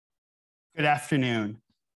Good afternoon.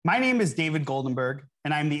 My name is David Goldenberg,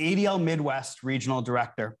 and I'm the ADL Midwest Regional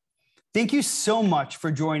Director. Thank you so much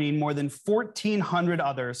for joining more than 1,400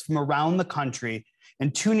 others from around the country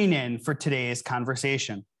and tuning in for today's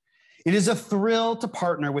conversation. It is a thrill to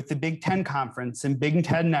partner with the Big Ten Conference and Big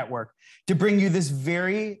Ten Network to bring you this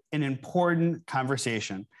very important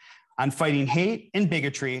conversation on fighting hate and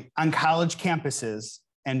bigotry on college campuses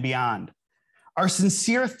and beyond. Our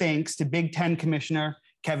sincere thanks to Big Ten Commissioner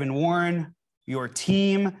Kevin Warren, your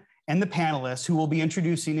team, and the panelists who we'll be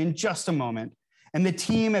introducing in just a moment, and the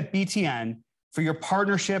team at BTN for your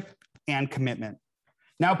partnership and commitment.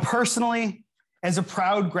 Now, personally, as a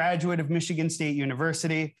proud graduate of Michigan State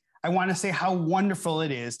University, I want to say how wonderful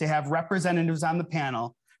it is to have representatives on the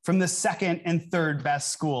panel from the second and third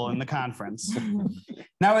best school in the conference.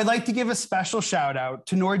 Now, I'd like to give a special shout out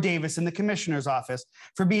to Nora Davis in the Commissioner's Office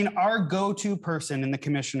for being our go-to person in the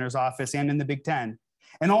Commissioner's Office and in the Big Ten.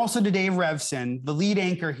 And also to Dave Revsine, the lead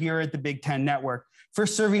anchor here at the Big Ten Network, for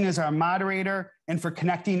serving as our moderator and for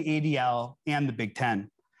connecting ADL and the Big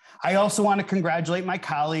Ten. I also want to congratulate my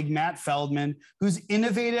colleague, Matt Feldman, whose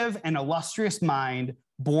innovative and illustrious mind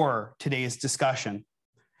bore today's discussion.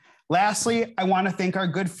 Lastly, I want to thank our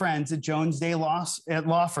good friends at Jones Day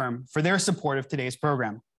Law Firm for their support of today's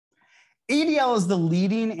program. ADL is the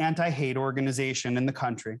leading anti-hate organization in the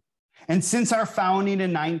country. And since our founding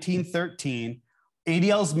in 1913,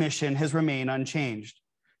 ADL's mission has remained unchanged: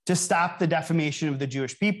 to stop the defamation of the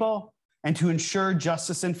Jewish people and to ensure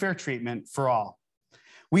justice and fair treatment for all.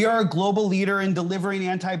 We are a global leader in delivering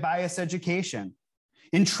anti-bias education,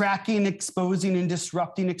 in tracking, exposing, and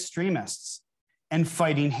disrupting extremists, and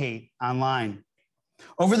fighting hate online.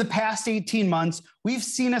 Over the past 18 months, we've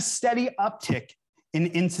seen a steady uptick in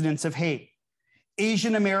incidents of hate.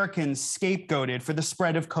 Asian Americans scapegoated for the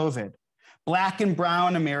spread of COVID. Black and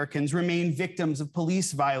brown Americans remain victims of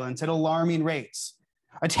police violence at alarming rates.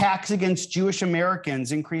 Attacks against Jewish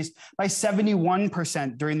Americans increased by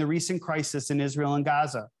 71% during the recent crisis in Israel and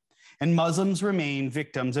Gaza. And Muslims remain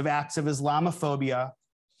victims of acts of Islamophobia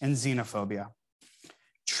and xenophobia.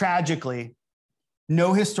 Tragically,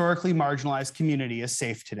 no historically marginalized community is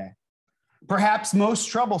safe today. Perhaps most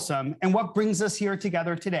troublesome, and what brings us here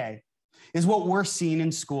together today, is what we're seeing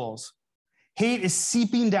in schools. Hate is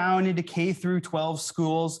seeping down into K through 12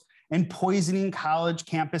 schools and poisoning college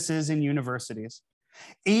campuses and universities.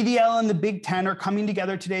 ADL and the Big Ten are coming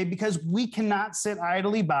together today because we cannot sit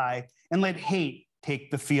idly by and let hate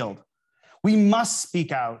take the field. We must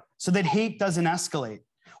speak out so that hate doesn't escalate.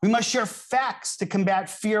 We must share facts to combat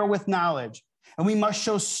fear with knowledge, and we must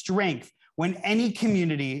show strength when any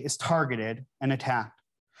community is targeted and attacked.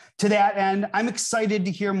 To that end, I'm excited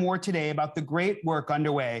to hear more today about the great work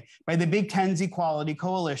underway by the Big Ten's Equality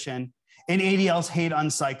Coalition and ADL's Hate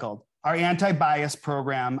Uncycled, our anti-bias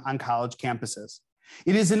program on college campuses.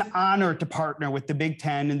 It is an honor to partner with the Big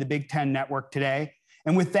Ten and the Big Ten Network today.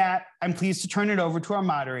 And with that, I'm pleased to turn it over to our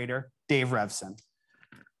moderator, Dave Revsine.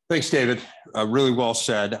 Thanks, David. Really well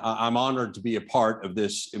said. I'm honored to be a part of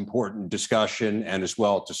this important discussion and as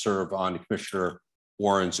well to serve on Commissioner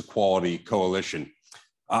Warren's Equality Coalition.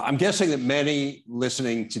 I'm guessing that many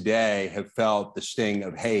listening today have felt the sting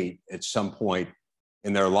of hate at some point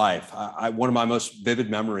in their life. One of my most vivid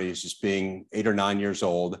memories is being 8 or 9 years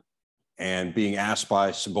old and being asked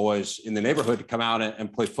by some boys in the neighborhood to come out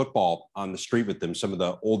and play football on the street with them, some of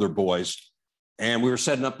the older boys. And we were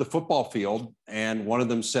setting up the football field, and one of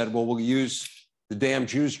them said, well, we'll use the damn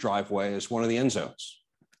Jews driveway as one of the end zones.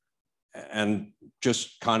 And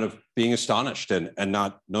just kind of being astonished and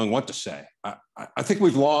not knowing what to say. I think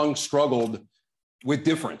we've long struggled with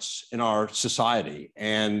difference in our society.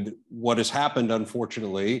 And what has happened,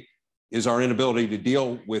 unfortunately, is our inability to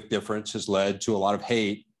deal with difference has led to a lot of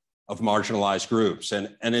hate of marginalized groups. And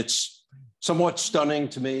it's somewhat stunning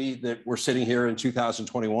to me that we're sitting here in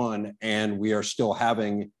 2021 and we are still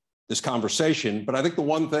having this conversation. But I think the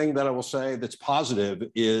one thing that I will say that's positive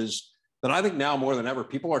is that I think now more than ever,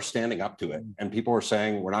 people are standing up to it and people are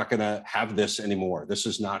saying, we're not going to have this anymore. This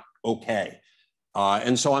is not okay.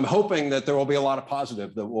 And so I'm hoping that there will be a lot of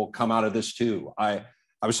positive that will come out of this too. I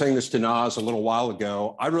was saying this to Naz a little while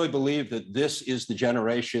ago. I really believe that this is the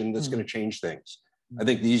generation that's going to change things. I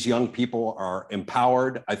think these young people are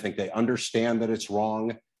empowered. I think they understand that it's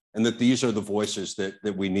wrong and that these are the voices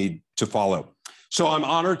that we need to follow. So I'm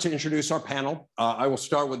honored to introduce our panel. I will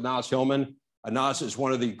start with Naz Hillmon. Naz is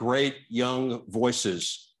one of the great young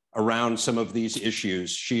voices around some of these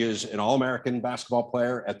issues. She is an All-American basketball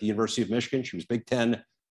player at the University of Michigan. She was Big Ten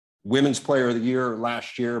Women's Player of the Year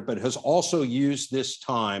last year, but has also used this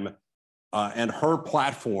time and her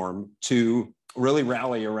platform to really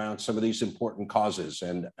rally around some of these important causes.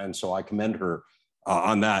 And so I commend her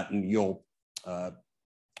on that, and you'll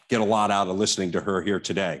get a lot out of listening to her here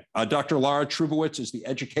today. Dr. Lara Trubowitz is the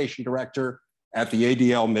Education Director at the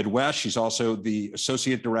ADL Midwest. She's also the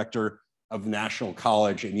Associate Director of National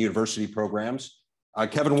College and University Programs.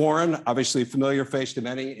 Kevin Warren, obviously a familiar face to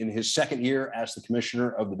many, in his second year as the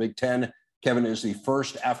Commissioner of the Big Ten. Kevin is the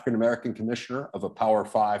first African-American commissioner of a Power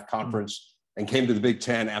 5 conference and came to the Big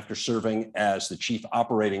Ten after serving as the Chief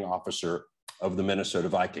Operating Officer of the Minnesota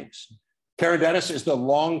Vikings. Karen Dennis is the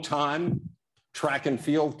longtime track and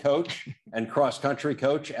field coach and cross-country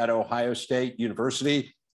coach at Ohio State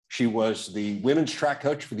University. She was the women's track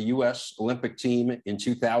coach for the U.S. Olympic team in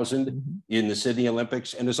 2000 in the Sydney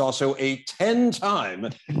Olympics, and is also a 10-time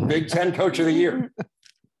Big Ten Coach of the Year.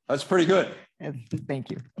 That's pretty good.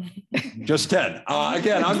 Thank you. Just 10.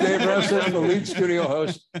 Again, I'm Dave Revsine, the lead studio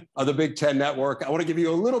host of the Big Ten Network. I want to give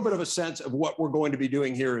you a little bit of a sense of what we're going to be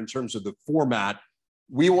doing here in terms of the format.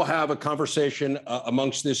 We will have a conversation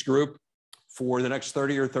amongst this group for the next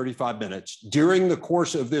 30 or 35 minutes. During the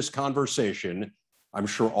course of this conversation, I'm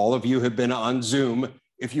sure all of you have been on Zoom.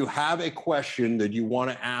 If you have a question that you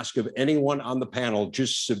want to ask of anyone on the panel,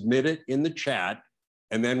 just submit it in the chat.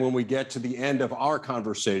 And then when we get to the end of our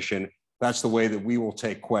conversation, that's the way that we will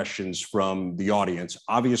take questions from the audience.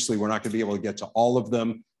 Obviously, we're not going to be able to get to all of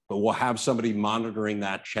them, but we'll have somebody monitoring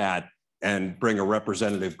that chat and bring a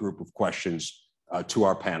representative group of questions to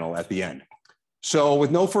our panel at the end. So with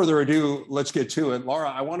no further ado, let's get to it. Lara,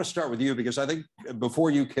 I want to start with you because I think before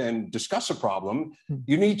you can discuss a problem,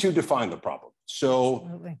 you need to define the problem.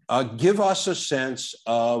 So give us a sense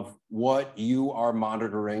of what you are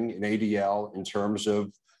monitoring in ADL in terms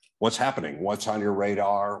of what's happening, what's on your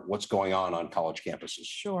radar, what's going on college campuses.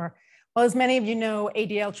 Sure. Well, as many of you know,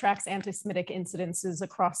 ADL tracks anti-Semitic incidences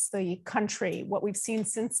across the country. What we've seen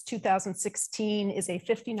since 2016 is a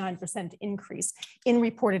 59% increase in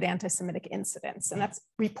reported anti-Semitic incidents, and that's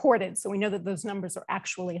reported, so we know that those numbers are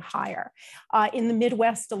actually higher. In the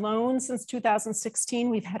Midwest alone, since 2016,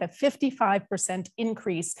 we've had a 55%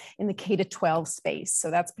 increase in the K-12 space,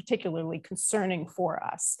 so that's particularly concerning for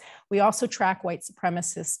us. We also track white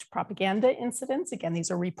supremacist propaganda incidents. Again,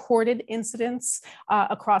 these are reported incidents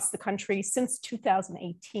across the country. Since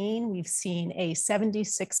 2018, we've seen a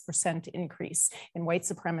 76% increase in white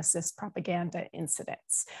supremacist propaganda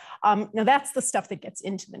incidents. Now that's the stuff that gets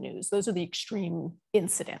into the news. Those are the extreme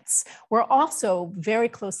incidents. We're also very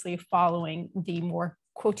closely following the more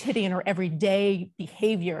quotidian or everyday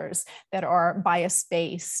behaviors that are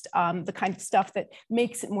bias-based, the kind of stuff that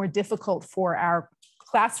makes it more difficult for our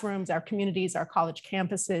classrooms, our communities, our college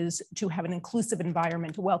campuses to have an inclusive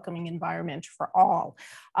environment, a welcoming environment for all.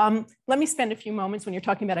 Let me spend a few moments when you're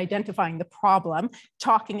talking about identifying the problem,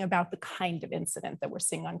 talking about the kind of incident that we're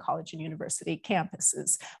seeing on college and university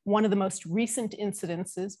campuses. One of the most recent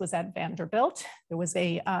incidences was at Vanderbilt. There was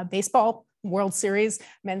a baseball World Series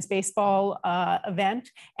men's baseball event,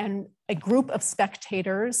 and a group of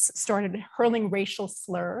spectators started hurling racial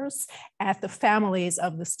slurs at the families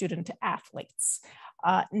of the student athletes.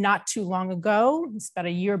 Not too long ago, it's about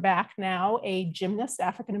a year back now, a gymnast,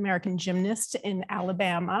 African-American gymnast in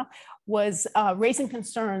Alabama, was raising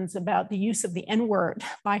concerns about the use of the N-word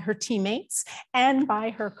by her teammates and by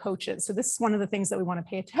her coaches. So this is one of the things that we want to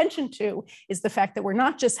pay attention to, is the fact that we're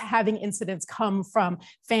not just having incidents come from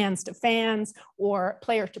fans to fans or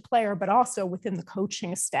player to player, but also within the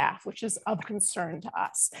coaching staff, which is of concern to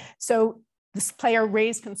us. So this player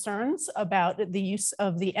raised concerns about the use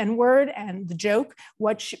of the N-word and the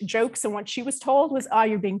jokes, and what she was told was,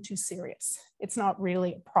 you're being too serious. It's not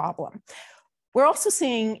really a problem. We're also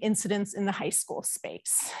seeing incidents in the high school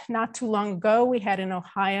space. Not too long ago, we had in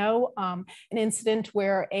Ohio an incident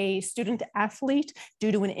where a student athlete,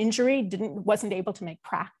 due to an injury, wasn't able to make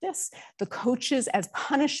practice. The coaches, as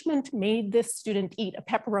punishment, made this student eat a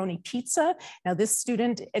pepperoni pizza. Now, this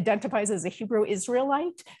student identifies as a Hebrew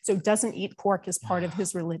Israelite, so doesn't eat pork as part of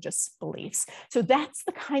his religious beliefs. So that's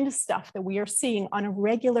the kind of stuff that we are seeing on a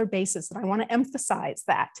regular basis, and I want to emphasize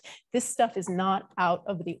that. This stuff is not out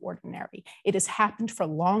of the ordinary. It has happened for a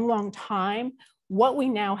long, long time. What we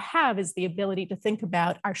now have is the ability to think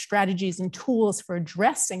about our strategies and tools for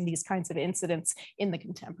addressing these kinds of incidents in the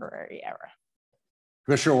contemporary era.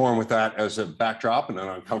 Commissioner Warren, with that as a backdrop, and an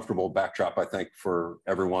uncomfortable backdrop, I think, for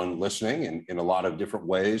everyone listening in a lot of different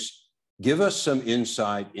ways, give us some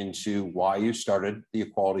insight into why you started the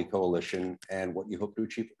Equality Coalition and what you hope to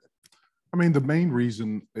achieve with it. I mean, the main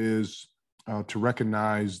reason is to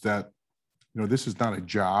recognize that, this is not a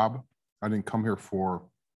job. I didn't come here for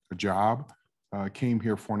a job. I came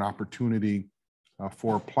here for an opportunity,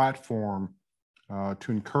 for a platform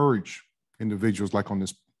to encourage individuals like on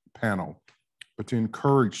this panel, but to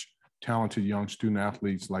encourage talented young student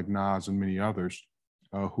athletes like Naz and many others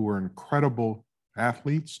who are incredible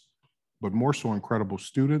athletes, but more so incredible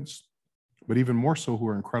students, but even more so who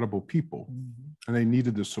are incredible people. And they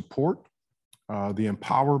needed the support, the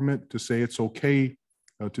empowerment to say it's okay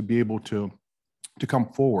to be able to come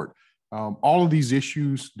forward. All of these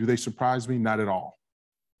issues, do they surprise me? Not at all.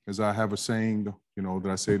 As I have a saying, that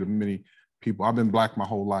I say to many people, I've been Black my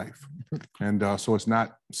whole life. And so it's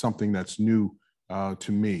not something that's new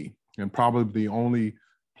to me. And probably the only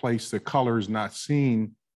place the color is not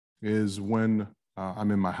seen is when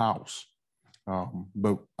I'm in my house.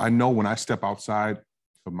 But I know when I step outside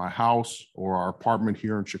of my house or our apartment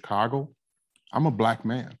here in Chicago, I'm a Black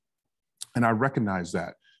man. And I recognize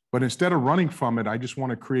that. But instead of running from it, I just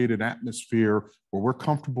want to create an atmosphere where we're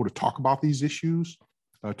comfortable to talk about these issues,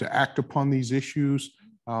 to act upon these issues,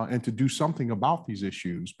 and to do something about these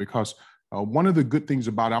issues. Because one of the good things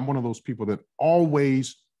about it, I'm one of those people that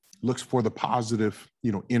always looks for the positive,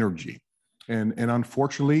 energy. And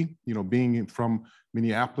unfortunately, being from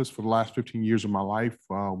Minneapolis for the last 15 years of my life,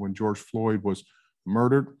 when George Floyd was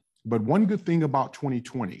murdered. But one good thing about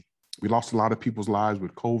 2020, we lost a lot of people's lives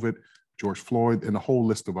with COVID, George Floyd, and a whole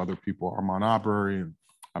list of other people, Armand Arbery.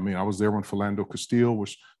 And I was there when Philando Castile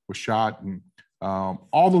was shot, and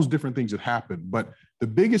all those different things that happened. But the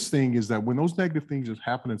biggest thing is that when those negative things that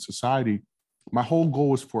happen in society, my whole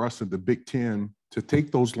goal is for us at the Big Ten to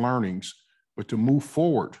take those learnings, but to move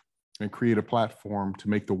forward and create a platform to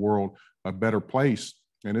make the world a better place.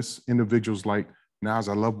 And it's individuals like Naz.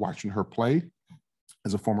 I love watching her play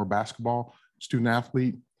as a former basketball student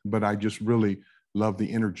athlete, but I just really love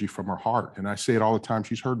the energy from her heart. And I say it all the time.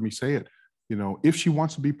 She's heard me say it. If she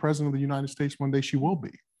wants to be president of the United States one day, she will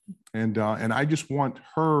be. And I just want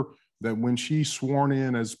her, that when she's sworn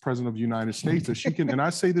in as president of the United States, that she can, and I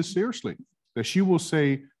say this seriously, that she will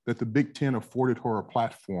say that the Big Ten afforded her a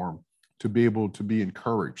platform to be able to be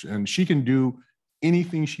encouraged. And she can do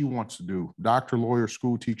anything she wants to do: doctor, lawyer,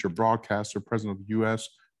 school teacher, broadcaster, president of the US,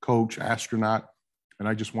 coach, astronaut. And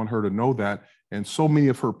I just want her to know that. And so many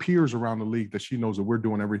of her peers around the league, that she knows that we're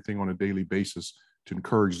doing everything on a daily basis to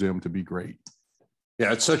encourage them to be great.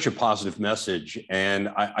 Yeah, it's such a positive message. And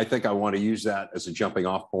I think I want to use that as a jumping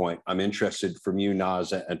off point. I'm interested from you,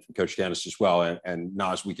 Naz, and from Coach Dennis as well. And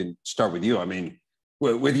Naz, we can start with you.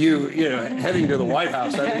 With you, heading to the White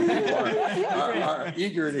House, I think people are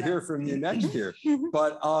eager to hear from you next year.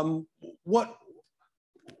 But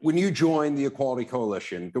when you joined the Equality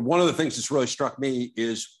Coalition, one of the things that's really struck me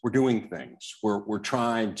is we're doing things. We're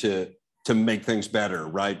trying to make things better,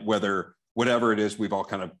 right? Whatever it is, we've all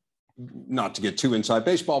kind of, not to get too inside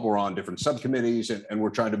baseball, but we're on different subcommittees and we're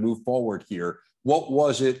trying to move forward here. What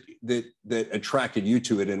was it that attracted you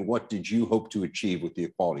to it, and what did you hope to achieve with the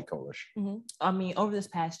Equality Coalition? Over this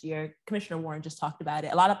past year, Commissioner Warren just talked about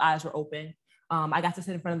it. A lot of eyes were open. I got to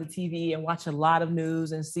sit in front of the TV and watch a lot of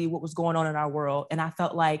news and see what was going on in our world. And I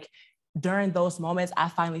felt like during those moments, I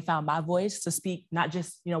finally found my voice to speak, not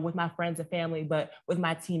just, with my friends and family, but with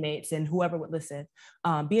my teammates and whoever would listen.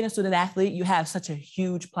 Being a student athlete, you have such a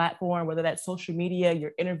huge platform, whether that's social media,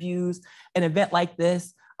 your interviews, an event like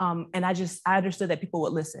this. And I understood that people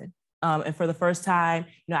would listen. And for the first time,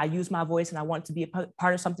 I used my voice, and I want to be a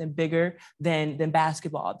part of something bigger than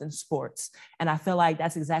basketball, than sports. And I feel like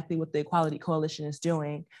that's exactly what the Equality Coalition is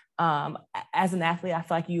doing. As an athlete, I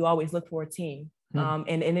feel like you always look for a team. And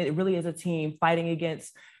it really is a team fighting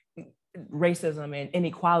against racism and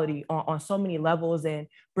inequality on so many levels, and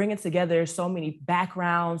bringing together so many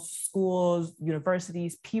backgrounds, schools,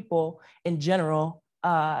 universities, people in general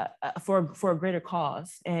for a greater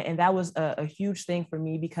cause. And that was a huge thing for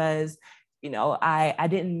me, because I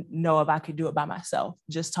didn't know if I could do it by myself,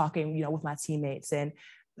 just talking with my teammates. And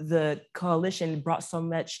the coalition brought so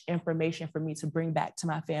much information for me to bring back to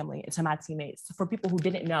my family and to my teammates, for people who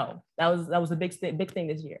didn't know. That was a big thing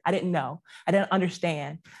this year. I didn't know, I didn't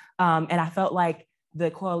understand. And I felt like the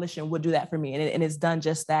coalition would do that for me. And it's done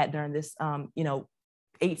just that during this,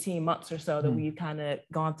 18 months or so that we've kind of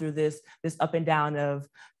gone through this up and down of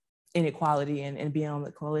inequality and being on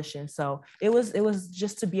the coalition. So it was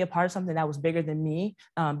just to be a part of something that was bigger than me,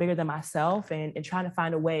 bigger than myself, and trying to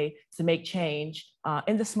find a way to make change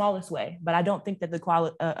in the smallest way. But I don't think that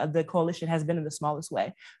the coalition has been in the smallest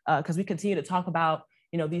way, because we continue to talk about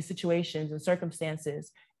these situations and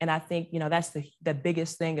circumstances. And I think that's the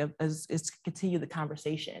biggest thing is to continue the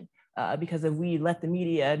conversation. Because if we let the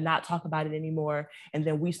media not talk about it anymore, and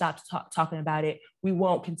then we stop talking about it, we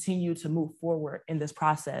won't continue to move forward in this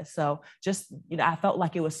process. So just, I felt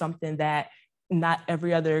like it was something that not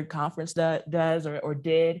every other conference does or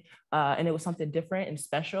did. And it was something different and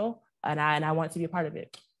special. I want to be a part of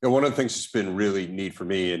it. You know, one of the things that's been really neat for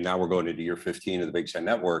me, and now we're going into year 15 of the Big Ten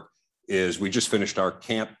Network, is we just finished our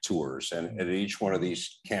camp tours. And at each one of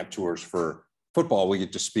these camp tours for football, we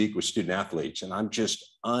get to speak with student athletes. And I'm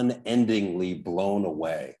just unendingly blown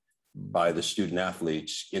away by the student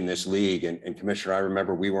athletes in this league. And Commissioner, I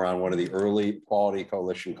remember we were on one of the early Equality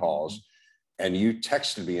Coalition calls, and you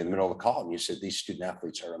texted me in the middle of the call and you said, these student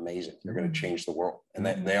athletes are amazing. They're going to change the world. And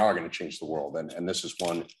they are going to change the world. And this is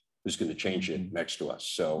one who's going to change it next to us.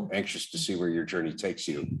 So anxious to see where your journey takes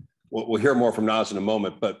you. We'll hear more from Naz in a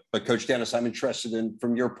moment, but Coach Dennis, I'm interested in,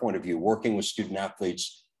 from your point of view, working with student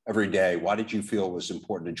athletes every day, why did you feel it was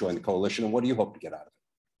important to join the coalition, and what do you hope to get out of it?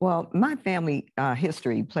 Well, my family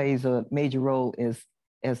history plays a major role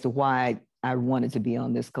as to why I wanted to be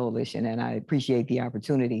on this coalition, and I appreciate the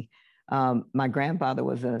opportunity. My grandfather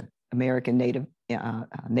was a Native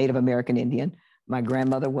American Indian. My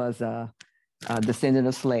grandmother was a descendant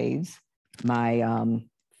of slaves. My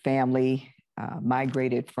family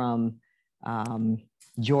migrated from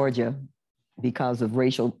Georgia because of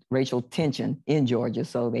racial tension in Georgia.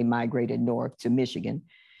 So they migrated north to Michigan.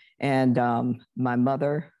 And my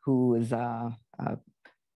mother, who is a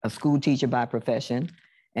school teacher by profession,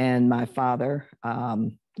 and my father,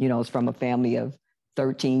 is from a family of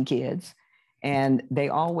 13 kids. And they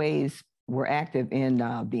always were active in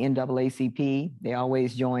the NAACP. They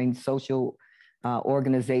always joined social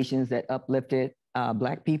organizations that uplifted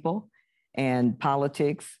Black people, and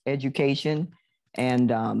politics, education,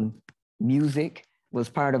 and music was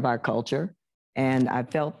part of our culture. And I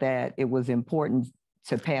felt that it was important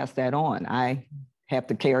to pass that on. I have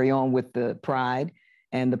to carry on with the pride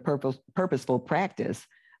and the purposeful practice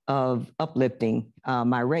of uplifting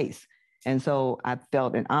my race. And so I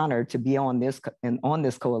felt an honor to be on this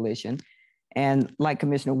coalition. And like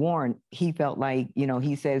Commissioner Warren, he felt like,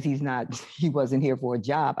 he says he wasn't here for a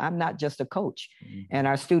job. I'm not just a coach. And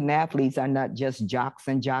our student athletes are not just jocks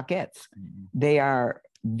and jockettes. They are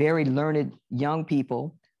very learned young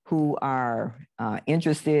people who are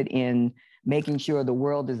interested in making sure the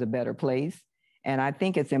world is a better place. And I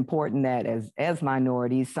think it's important that as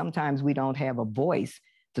minorities, sometimes we don't have a voice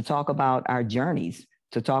to talk about our journeys,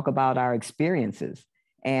 to talk about our experiences.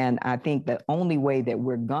 And I think the only way that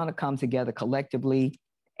we're going to come together collectively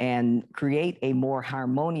and create a more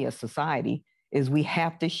harmonious society is we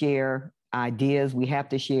have to share ideas, we have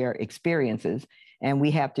to share experiences, and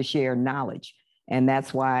we have to share knowledge. And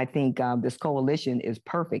that's why I think this coalition is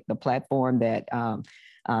perfect. The platform that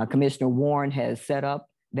Commissioner Warren has set up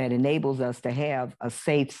that enables us to have a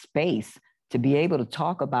safe space to be able to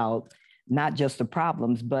talk about not just the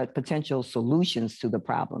problems, but potential solutions to the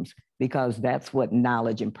problems, because that's what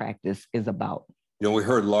knowledge and practice is about. We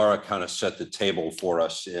heard Lara kind of set the table for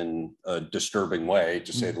us in a disturbing way,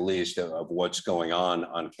 to say the least, of what's going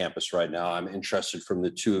on campus right now. I'm interested from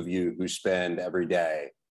the two of you who spend every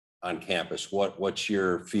day on campus. What's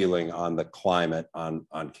your feeling on the climate on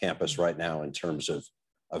campus right now in terms of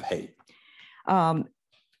hate?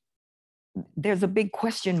 There's a big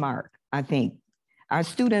question mark, I think. Our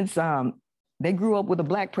students, they grew up with a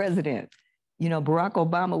Black president. Barack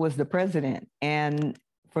Obama was the president. And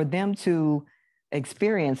for them to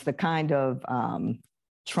experience the kind of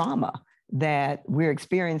trauma that we're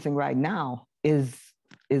experiencing right now is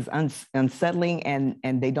unsettling,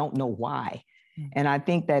 and they don't know why. And I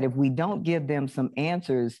think that if we don't give them some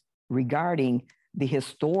answers regarding the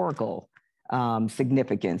historical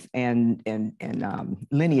significance and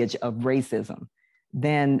lineage of racism,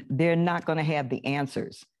 then they're not going to have the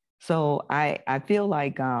answers. So I feel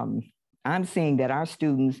like I'm seeing that our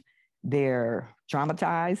students, they're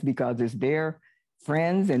traumatized because it's their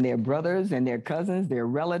friends and their brothers and their cousins, their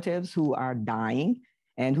relatives who are dying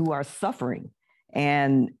and who are suffering.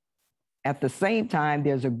 And at the same time,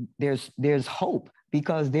 there's hope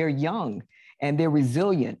because they're young and they're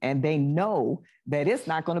resilient, and they know that it's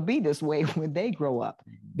not going to be this way when they grow up,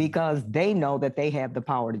 because they know that they have the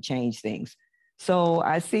power to change things. So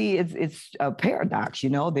I see it's a paradox,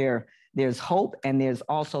 there's hope and there's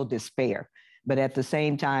also despair, but at the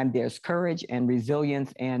same time, there's courage and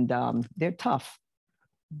resilience, and they're tough.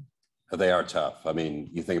 They are tough. I mean,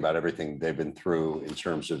 you think about everything they've been through in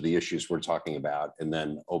terms of the issues we're talking about. And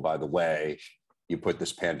then, oh, by the way, you put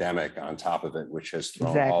this pandemic on top of it, which has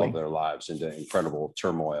thrown all of their lives into incredible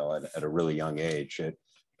turmoil at a really young age.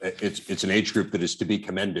 It's an age group that is to be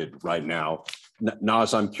commended right now.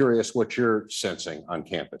 Naz, I'm curious what you're sensing on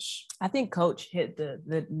campus. I think Coach hit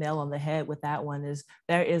the nail on the head with that one.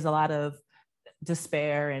 There is a lot of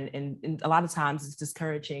despair, and a lot of times it's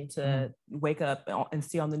discouraging to wake up and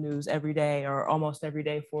see on the news every day or almost every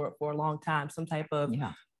day for a long time some type of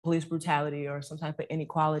police brutality or some type of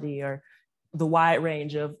inequality or the wide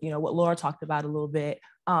range of, what Laura talked about a little bit.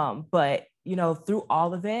 But, through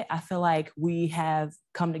all of it, I feel like we have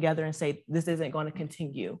come together and say, this isn't going to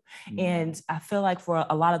continue. Mm-hmm. And I feel like for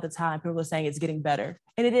a lot of the time, people are saying it's getting better.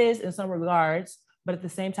 And it is in some regards, but at the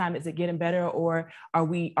same time, is it getting better, or are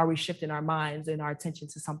we shifting our minds and our attention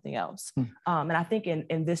to something else? Mm-hmm. And I think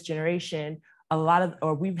in this generation,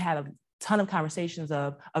 we've had a ton of conversations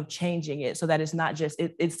of changing it so that it's not just,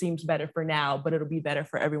 it seems better for now, but it'll be better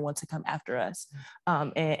for everyone to come after us.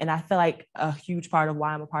 And I feel like a huge part of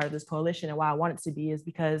why I'm a part of this coalition and why I want it to be is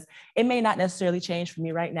because it may not necessarily change for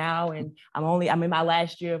me right now. And I'm in my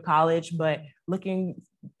last year of college, but looking,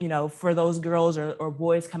 for those girls or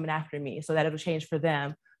boys coming after me so that it'll change for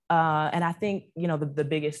them. And I think, the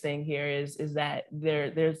biggest thing here is that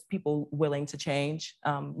there's people willing to change,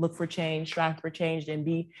 look for change, strive for change, and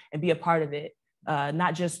be a part of it,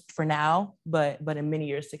 not just for now, but in many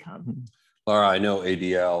years to come. Lara, I know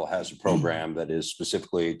ADL has a program that is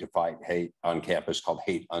specifically to fight hate on campus called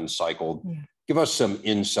Hate Uncycled. Yeah. Give us some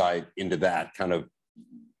insight into that, kind of,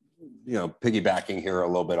 piggybacking here a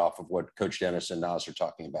little bit off of what Coach Dennis and Naz are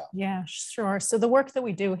talking about. Yeah, sure. So the work that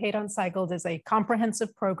we do, Hate Uncycled, is a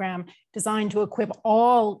comprehensive program designed to equip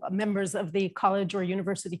all members of the college or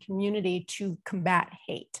university community to combat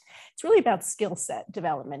hate. It's really about skill set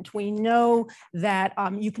development. We know that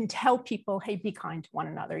you can tell people, hey, be kind to one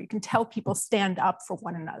another. You can tell people stand up for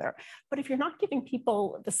one another. But if you're not giving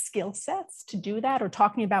people the skill sets to do that, or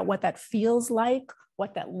talking about what that feels like,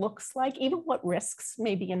 what that looks like, even what risks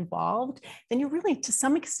may be involved, then you're really, to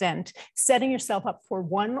some extent, setting yourself up for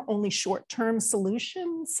only short-term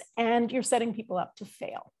solutions, and you're setting people up to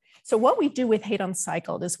fail. So what we do with Hate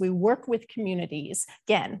Uncycled is we work with communities,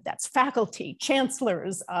 again, that's faculty,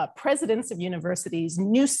 chancellors, presidents of universities,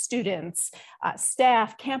 new students,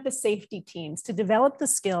 staff, campus safety teams, to develop the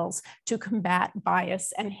skills to combat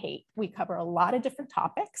bias and hate. We cover a lot of different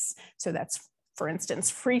topics. So that's, for instance,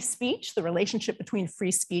 free speech, the relationship between free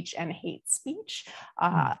speech and hate speech,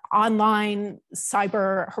 online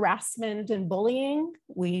cyber harassment and bullying.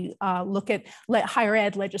 We look at higher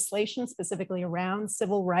ed legislation specifically around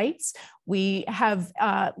civil rights. We have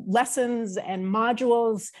lessons and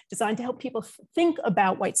modules designed to help people think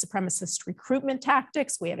about white supremacist recruitment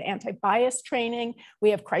tactics. We have anti-bias training.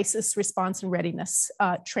 We have crisis response and readiness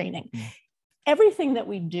training. Everything that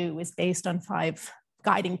we do is based on 5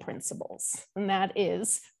 guiding principles, and that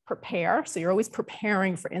is prepare. So you're always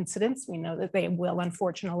preparing for incidents. We know that they will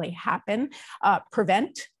unfortunately happen.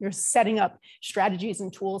 Prevent, you're setting up strategies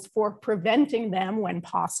and tools for preventing them when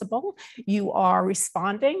possible. You are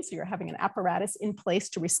responding, so you're having an apparatus in place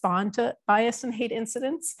to respond to bias and hate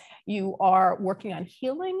incidents. You are working on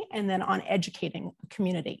healing, and then on educating the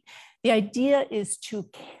community. The idea is to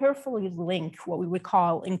carefully link what we would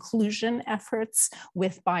call inclusion efforts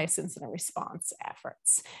with bias incident response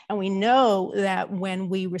efforts. And we know that when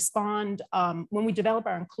we respond, when we develop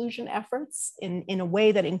our inclusion efforts in a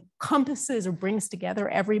way that encompasses or brings together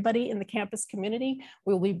everybody in the campus community,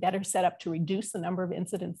 we will be better set up to reduce the number of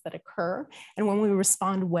incidents that occur. And when we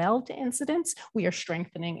respond well to incidents, we are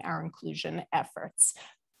strengthening our inclusion efforts.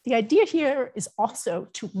 The idea here is also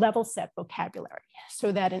to level set vocabulary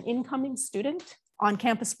so that an incoming student on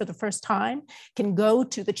campus for the first time can go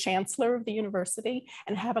to the chancellor of the university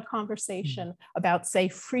and have a conversation about, say,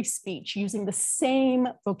 free speech using the same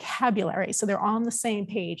vocabulary. So they're on the same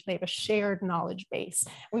page, they have a shared knowledge base.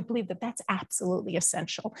 We believe that that's absolutely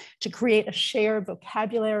essential to create a shared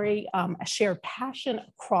vocabulary, a shared passion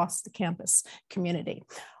across the campus community.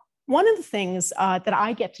 One of the things that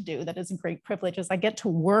I get to do that is a great privilege is I get to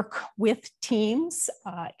work with teams,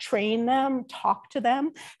 train them, talk to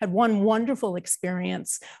them. I had one wonderful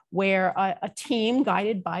experience where a team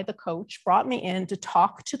guided by the coach brought me in to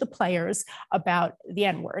talk to the players about the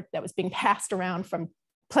N-word that was being passed around from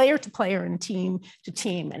player to player and team to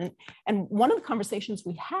team. And one of the conversations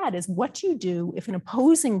we had is, what do you do if an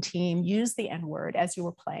opposing team used the N-word as you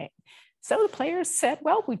were playing? So the players said,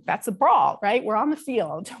 well, that's a brawl, right? We're on the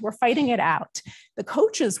field, we're fighting it out. The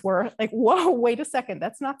coaches were like, whoa, wait a second,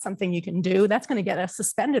 that's not something you can do. That's going to get us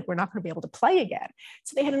suspended. We're not going to be able to play again.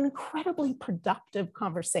 So they had an incredibly productive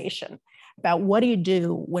conversation about, what do you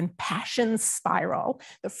do when passions spiral?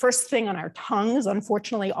 The first thing on our tongues,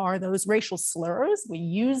 unfortunately, are those racial slurs. We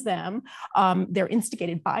use them. They're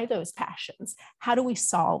instigated by those passions. How do we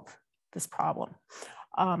solve this problem?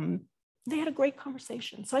 They had a great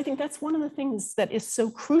conversation. So I think that's one of the things that is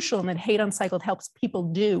so crucial and that Hate Uncycled helps people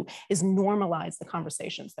do is normalize the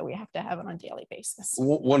conversations that we have to have on a daily basis.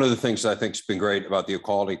 One of the things I think has been great about the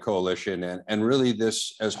Equality Coalition and really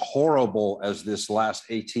this, as horrible as this last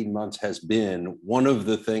 18 months has been, one of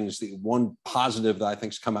the things, the one positive that I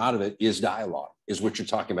think has come out of it is dialogue, is what you're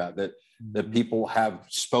talking about, that people have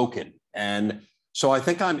spoken. And so I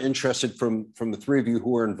think I'm interested from the three of you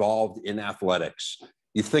who are involved in athletics.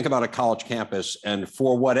 You think about a college campus, and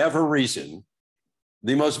for whatever reason,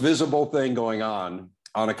 the most visible thing going on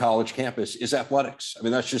a college campus is athletics. I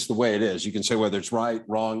mean, that's just the way it is. You can say whether it's right,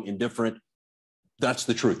 wrong, indifferent. That's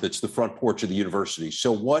the truth. It's the front porch of the university.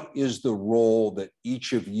 So what is the role that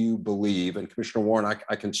each of you believe, and Commissioner Warren,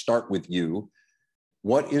 I can start with you.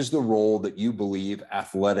 What is the role that you believe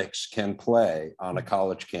athletics can play on a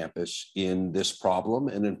college campus in this problem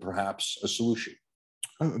and in perhaps a solution?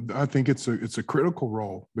 I think it's a critical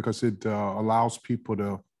role because it allows people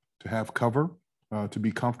to have cover, to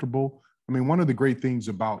be comfortable. I mean, one of the great things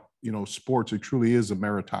about sports, it truly is a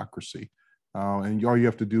meritocracy, and all you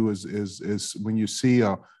have to do is when you see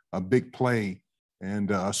a big play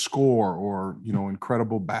and a score or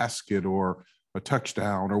incredible basket or a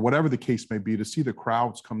touchdown or whatever the case may be, to see the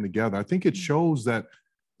crowds come together. I think it shows that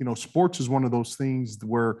sports is one of those things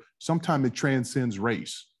where sometimes it transcends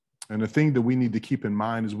race. And the thing that we need to keep in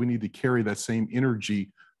mind is we need to carry that same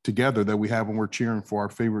energy together that we have when we're cheering for our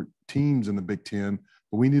favorite teams in the Big Ten,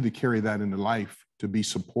 but we need to carry that into life to be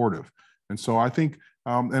supportive. And so I think,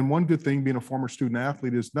 and one good thing being a former student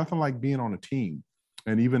athlete is nothing like being on a team.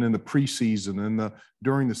 And even in the preseason and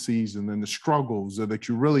during the season and the struggles that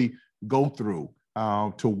you really go through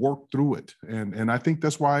to work through it. And I think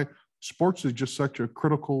that's why sports is just such a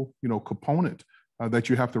critical, component that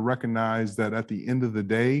you have to recognize that at the end of the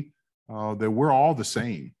day, that we're all the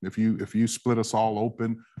same. If you split us all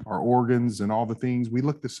open, our organs and all the things, we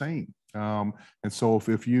look the same. And so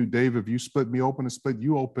if you split me open and split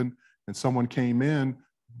you open, and someone came in,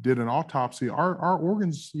 did an autopsy, our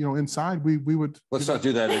organs, inside, we would. Let's not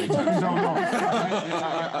do that anytime.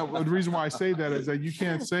 No. The reason why I say that is that you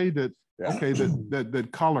can't say that. Yeah. Okay, that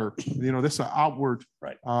color, that's an outward,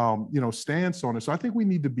 right. Stance on it. So I think we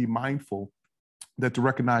need to be mindful that to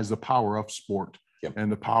recognize the power of sport. Yep.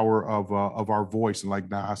 And the power of our voice. And like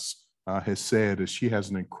Naz has said, is she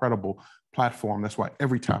has an incredible platform. That's why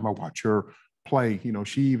every time I watch her play,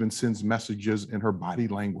 she even sends messages in her body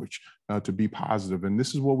language to be positive. And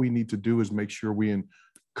this is what we need to do, is make sure we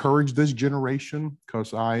encourage this generation,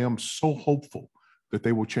 because I am so hopeful that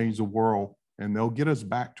they will change the world and they'll get us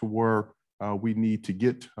back to where we need to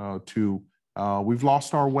get to. We've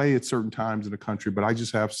lost our way at certain times in the country, but I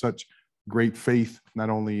just have such great faith,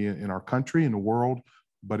 not only in our country, in the world,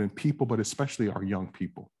 but in people, but especially our young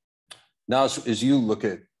people. Now, as you look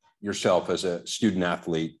at yourself as a student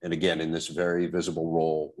athlete, and again, in this very visible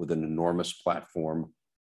role with an enormous platform,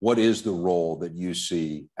 what is the role that you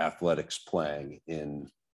see athletics playing in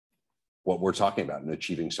what we're talking about and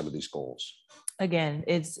achieving some of these goals? Again,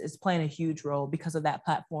 it's playing a huge role because of that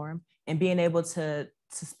platform and being able to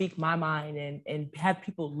speak my mind and have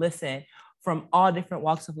people listen from all different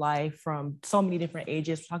walks of life, from so many different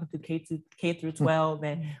ages. We're talking through K through 12,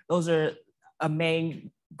 and those are a main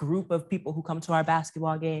group of people who come to our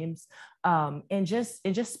basketball games, and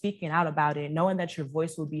just speaking out about it, knowing that your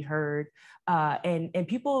voice will be heard, and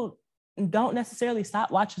people don't necessarily stop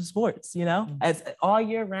watching sports, as all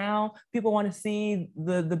year round, people want to see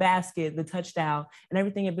the basket, the touchdown, and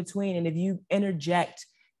everything in between. And if you interject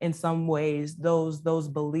in some ways those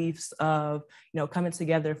beliefs of coming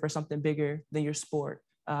together for something bigger than your sport,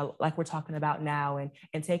 like we're talking about now,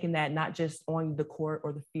 and taking that not just on the court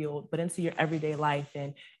or the field, but into your everyday life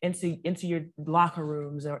and into your locker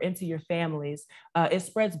rooms or into your families, it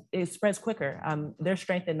spreads quicker. There's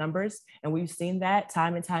strength in numbers, and we've seen that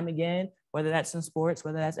time and time again, whether that's in sports,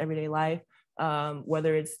 whether that's everyday life,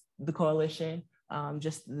 whether it's the coalition,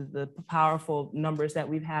 just the powerful numbers that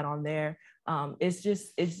we've had on there. It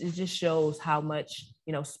just shows how much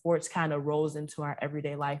sports kind of rolls into our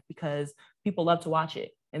everyday life, because people love to watch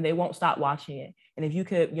it and they won't stop watching it. And if you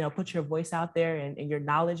could put your voice out there and your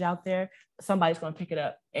knowledge out there, somebody's going to pick it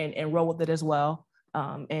up and roll with it as well.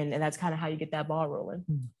 And that's kind of how you get that ball rolling.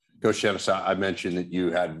 Coach Dennis, I mentioned that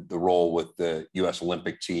you had the role with the U.S.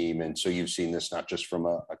 Olympic team, and so you've seen this not just from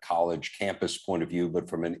a college campus point of view, but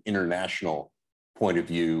from an international point of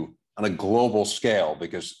view on a global scale,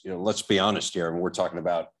 because let's be honest here, and we're talking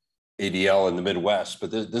about ADL in the Midwest, but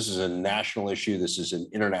this is a national issue. This is an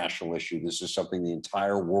international issue. This is something the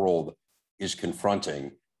entire world is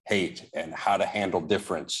confronting: hate and how to handle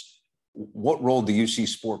difference. What role do you see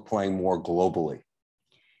sport playing more globally?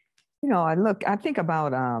 You know, I think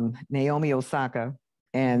about Naomi Osaka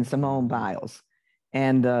and Simone Biles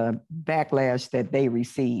and the backlash that they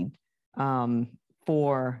received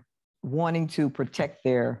for wanting to protect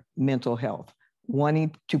their mental health,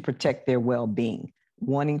 wanting to protect their well-being,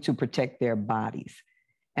 wanting to protect their bodies.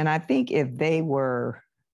 And I think if they were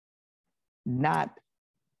not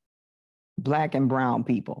Black and brown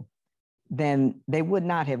people, then they would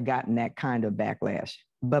not have gotten that kind of backlash.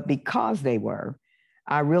 But because they were,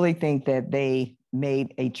 I really think that they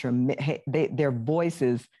made a their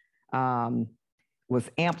voices was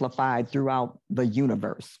amplified throughout the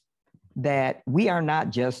universe, that we are not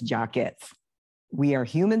just jockettes. We are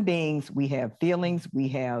human beings. We have feelings, we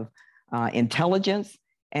have intelligence,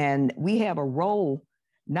 and we have a role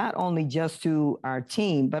not only just to our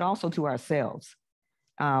team, but also to ourselves.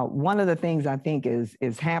 One of the things I think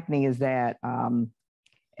is happening is that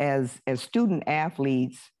as student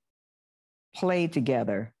athletes play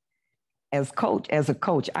together, as a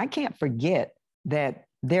coach, I can't forget that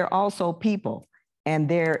they're also people and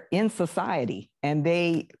they're in society and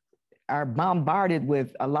they are bombarded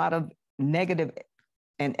with a lot of negative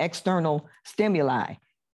and external stimuli.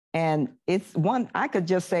 And it's one, I could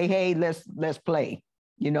just say, hey, let's play,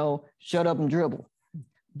 you know, shut up and dribble.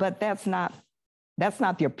 But that's not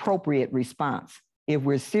the appropriate response. If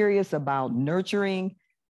we're serious about nurturing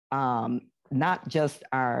not just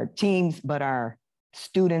our teams, but our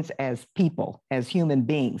students as people, as human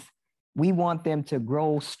beings, we want them to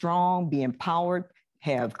grow strong, be empowered,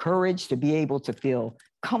 have courage to be able to feel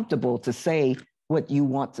comfortable to say what you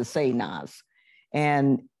want to say, Naz.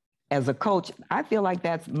 And as a coach, I feel like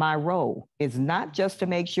that's my role. It's not just to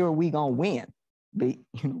make sure we're gonna win.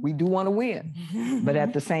 We do wanna win, but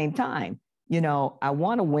at the same time, you know, I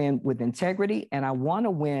wanna win with integrity and I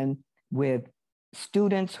wanna win with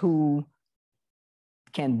students who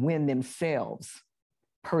can win themselves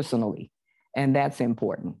personally. And that's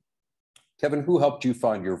important. Kevin, who helped you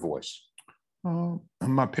find your voice?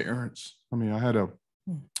 My parents. I mean, I had a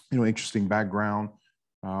interesting background,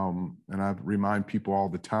 and I remind people all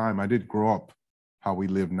the time, I didn't grow up how we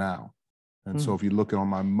live now. And so if you look on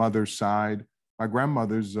my mother's side, my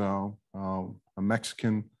grandmother's a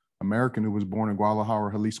Mexican American who was born in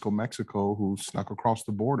Guadalajara, Jalisco, Mexico, who snuck across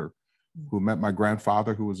the border, who met my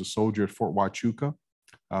grandfather, who was a soldier at Fort Huachuca,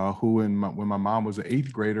 who when my mom was an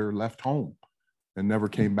 8th grader, left home and never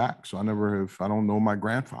came back. So I don't know my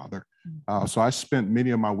grandfather. So I spent many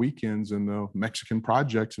of my weekends in the Mexican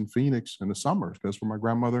projects in Phoenix in the summers. That's where my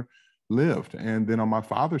grandmother lived. And then on my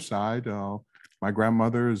father's side, my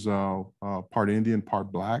grandmother is part Indian,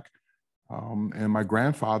 part Black. And my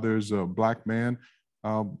grandfather is a Black man.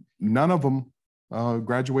 None of them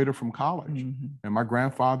graduated from college. And my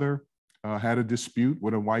grandfather had a dispute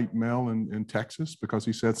with a white male in Texas because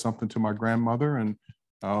he said something to my grandmother. And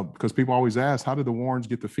because people always ask, how did the Warrens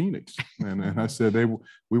get to Phoenix? And I said,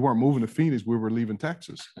 we weren't moving to Phoenix, we were leaving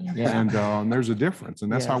Texas. Yeah. And there's a difference.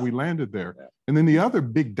 And that's how we landed there. Yeah. And then the other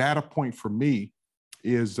big data point for me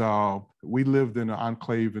is we lived in an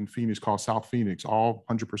enclave in Phoenix called South Phoenix, all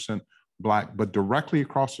 100% Black, but directly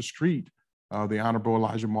across the street, the Honorable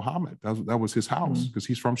Elijah Muhammad, that was his house because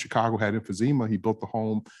he's from Chicago, had emphysema. He built the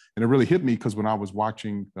home. And it really hit me because when I was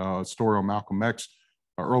watching a story on Malcolm X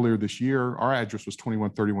earlier this year, our address was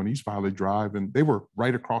 2131 East Valley Drive, and they were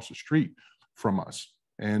right across the street from us.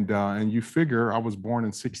 And you figure I was born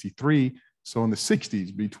in 63. So in the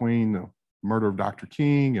 60s, between the murder of Dr.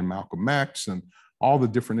 King and Malcolm X and all the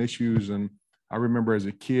different issues. And I remember as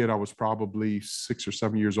a kid, I was probably 6 or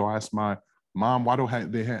 7 years old. I asked my mom, why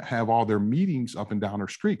don't they have all their meetings up and down our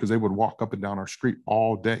street? Because they would walk up and down our street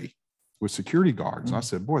all day with security guards. And I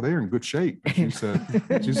said, boy, they're in good shape. And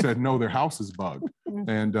she said, no, their house is bugged.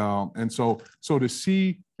 And so to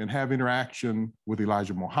see and have interaction with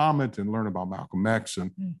Elijah Muhammad and learn about Malcolm X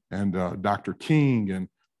and Dr. King and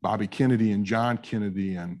Bobby Kennedy and John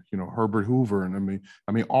Kennedy and Herbert Hoover, and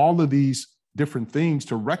I mean all of these different things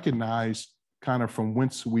to recognize kind of from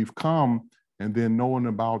whence we've come, and then knowing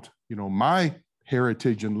about my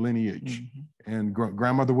heritage and lineage. And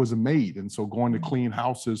grandmother was a maid, and so going to clean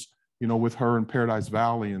houses with her in Paradise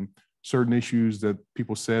Valley, and certain issues that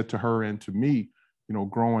people said to her and to me,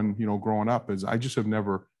 growing up, as I just have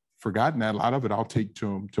never forgotten that. A lot of it I'll take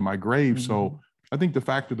to my grave. So I think the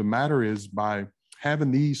fact of the matter is, by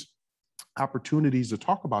having these opportunities to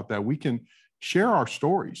talk about that, we can share our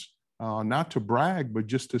stories, not to brag, but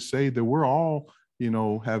just to say that we're all,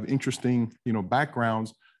 have interesting,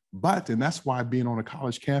 backgrounds. And that's why being on a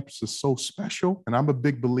college campus is so special. And I'm a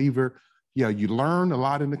big believer. Yeah, you learn a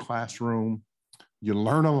lot in the classroom. You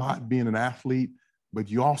learn a lot being an athlete, but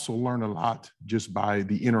you also learn a lot just by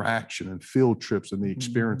the interaction and field trips and the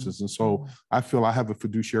experiences. And so I feel I have a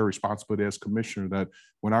fiduciary responsibility as commissioner that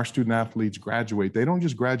when our student athletes graduate, they don't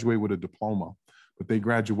just graduate with a diploma, but they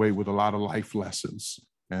graduate with a lot of life lessons.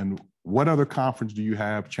 And what other conference do you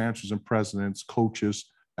have chancellors and presidents, coaches,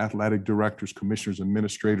 athletic directors, commissioners,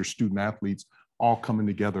 administrators, student athletes, all coming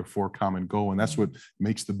together for a common goal? And that's what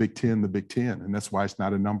makes the Big Ten the Big Ten. And that's why it's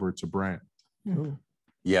not a number, it's a brand.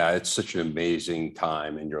 Yeah, it's such an amazing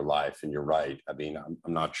time in your life. And you're right. I mean,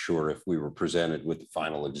 I'm not sure if we were presented with the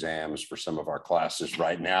final exams for some of our classes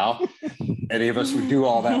right now, any of us would do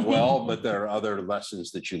all that well, but there are other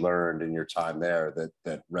lessons that you learned in your time there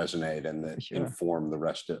that resonate and that inform the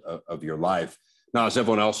rest of your life. Now, as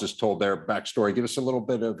everyone else has told their backstory, give us a little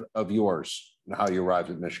bit of yours and how you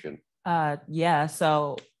arrived at Michigan. Yeah,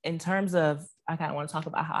 so in terms of, I kind of want to talk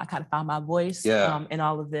about how I kind of found my voice in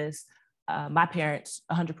all of this. My parents,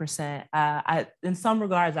 100%. In some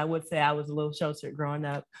regards, I would say I was a little sheltered growing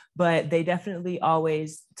up, but they definitely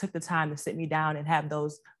always took the time to sit me down and have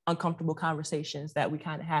those uncomfortable conversations that we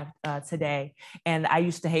kind of have today. And I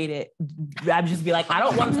used to hate it. I'd just be like, I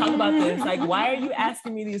don't want to talk about this. Like, why are you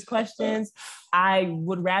asking me these questions? I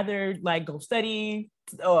would rather like go study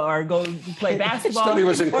or go play basketball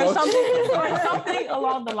or something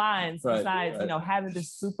along the lines besides, you know, having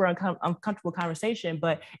this super uncomfortable conversation.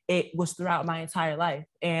 But it was throughout my entire life.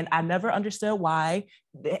 And I never understood why.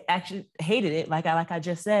 They actually hated it, like I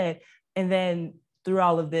just said. And then through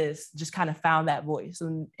all of this, just kind of found that voice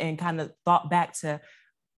and kind of thought back to,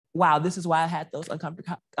 wow, this is why I had those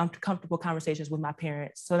uncomfortable conversations with my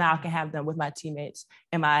parents. So now I can have them with my teammates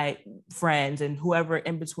and my friends and whoever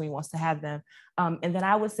in between wants to have them. And then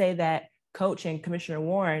I would say that Coach and Commissioner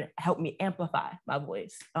Warren helped me amplify my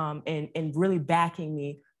voice and really backing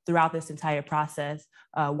me throughout this entire process.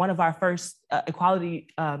 One of our first equality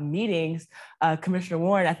meetings, Commissioner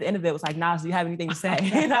Warren at the end of it was like, Naz, do you have anything to say?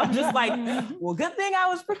 And I was just like, well, good thing I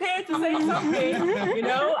was prepared to say something. You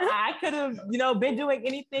know, I could have, you know, been doing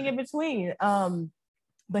anything in between.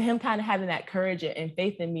 But him kind of having that courage and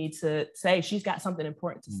faith in me to say, she's got something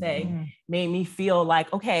important to say, made me feel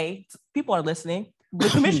like, okay, people are listening. The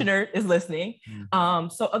commissioner is listening.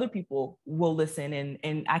 So other people will listen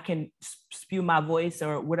and I can spew my voice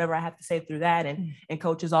or whatever I have to say through that. And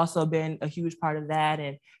Coach has also been a huge part of that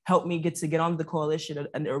and helped me get on the coalition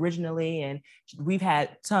originally. And we've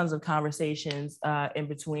had tons of conversations in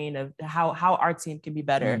between of how our team can be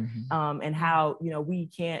better and how, you know, we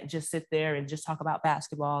can't just sit there and just talk about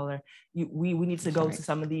basketball or we need to go to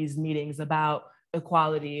some of these meetings about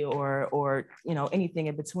equality or you know, anything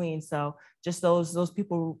in between. So just those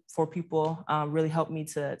people for people really helped me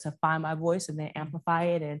to find my voice and then amplify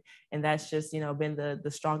it. And that's just, you know, been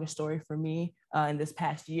the strongest story for me in this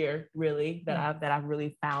past year, really, that I've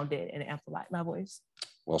really found it and amplified my voice.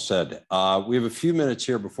 Well said. We have a few minutes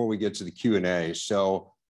here before we get to the Q&A.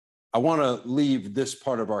 So I want to leave this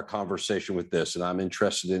part of our conversation with this, and I'm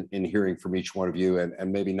interested in hearing from each one of you.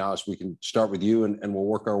 And maybe Naz, we can start with you and we'll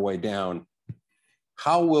work our way down.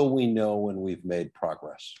 How will we know when we've made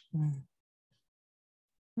progress?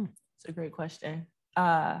 It's a great question.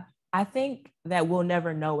 I think that we'll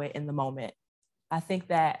never know it in the moment. I think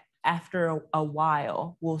that after a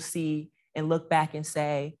while, we'll see and look back and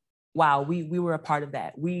say, wow, we were a part of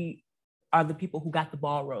that. We are the people who got the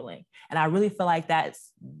ball rolling. And I really feel like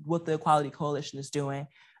that's what the Equality Coalition is doing,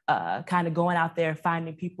 kind of going out there,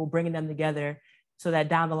 finding people, bringing them together, so that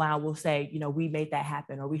down the line, we'll say, you know, we made that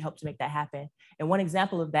happen or we helped to make that happen. And one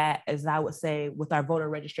example of that is, I would say, with our voter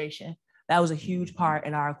registration. That was a huge part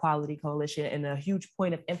in our Equality Coalition and a huge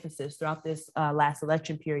point of emphasis throughout this last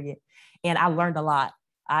election period. And I learned a lot.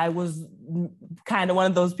 I was kind of one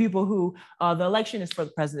of those people who the election is for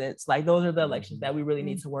the presidents. Like, those are the elections that we really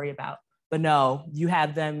need to worry about. But no, you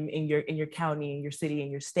have them in your county, in your city,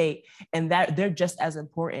 in your state, and that they're just as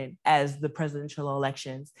important as the presidential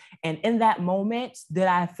elections. And in that moment, did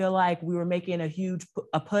I feel like we were making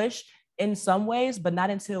a push? In some ways, but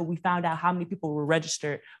not until we found out how many people were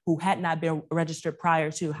registered who had not been registered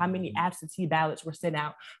prior to, how many absentee ballots were sent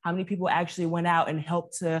out, how many people actually went out and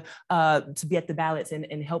helped to be at the ballots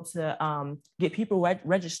and help to get people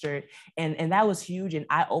registered. And that was huge and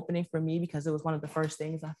eye-opening for me, because it was one of the first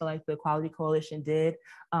things I feel like the Equality Coalition did.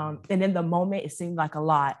 And in the moment, it seemed like a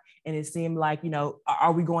lot. And it seemed like, you know,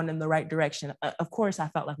 are we going in the right direction? Of course, I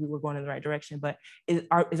felt like we were going in the right direction, but is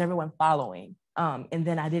everyone following? And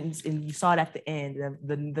then and you saw it at the end,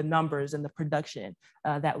 the numbers and the production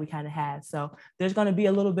that we kind of had. So there's going to be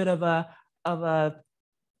a little bit of a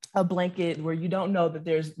blanket where you don't know that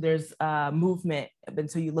there's movement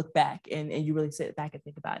until you look back and you really sit back and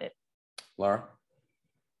think about it. Lara?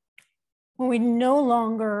 When we no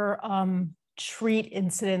longer treat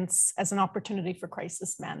incidents as an opportunity for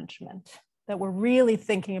crisis management, that we're really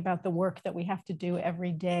thinking about the work that we have to do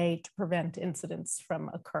every day to prevent incidents from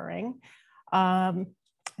occurring. I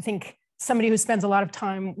think somebody who spends a lot of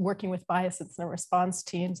time working with bias incident response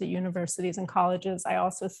teams at universities and colleges, I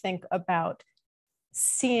also think about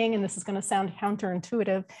seeing, and this is going to sound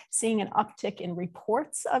counterintuitive, seeing an uptick in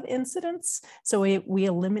reports of incidents. So we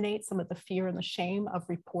eliminate some of the fear and the shame of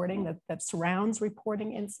reporting that surrounds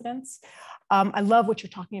reporting incidents. I love what you're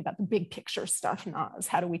talking about, the big picture stuff, Naz.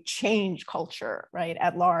 How do we change culture, right,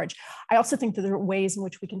 at large? I also think that there are ways in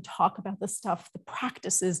which we can talk about the stuff, the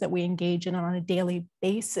practices that we engage in on a daily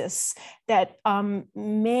basis that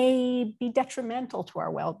may be detrimental to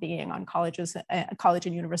our well-being on college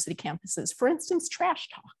and university campuses. For instance, trash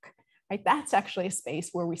talk. Right? That's actually a space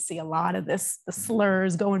where we see a lot of this, the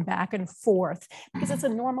slurs going back and forth, because it's a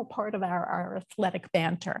normal part of our athletic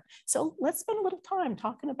banter. So let's spend a little time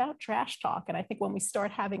talking about trash talk. And I think when we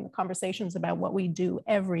start having the conversations about what we do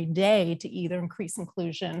every day to either increase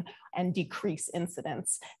inclusion and decrease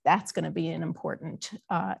incidents, that's going to be an important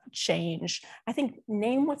change. I think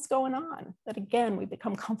name what's going on. That again, we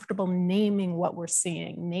become comfortable naming what we're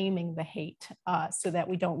seeing, naming the hate so that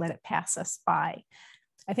we don't let it pass us by.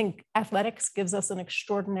 I think athletics gives us an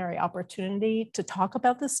extraordinary opportunity to talk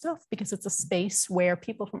about this stuff because it's a space where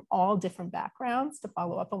people from all different backgrounds, to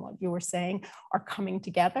follow up on what you were saying, are coming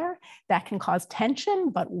together. That can cause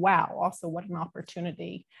tension, but wow, also what an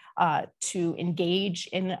opportunity to engage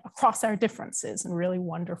in across our differences in really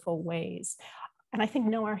wonderful ways. And I think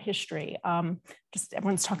know our history. Just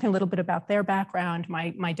everyone's talking a little bit about their background.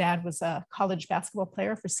 My dad was a college basketball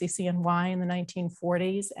player for CCNY in the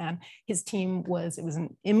 1940s, and his team was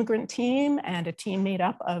an immigrant team and a team made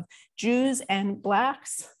up of Jews and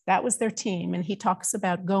Blacks. That was their team. And he talks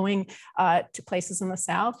about going to places in the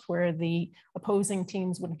South where the opposing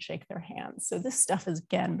teams wouldn't shake their hands. So this stuff has,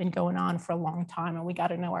 again, been going on for a long time, and we got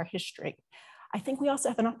to know our history. I think we also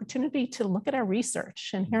have an opportunity to look at our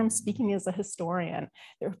research, and here I'm speaking as a historian.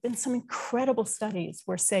 There have been some incredible studies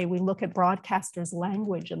where, say, we look at broadcasters'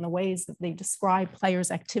 language and the ways that they describe players'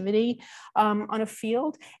 activity on a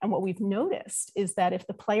field. And what we've noticed is that if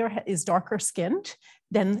the player is darker skinned,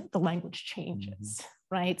 then the language changes,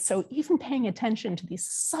 right? So even paying attention to these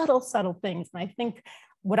subtle things, and I think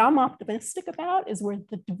what I'm optimistic about is we're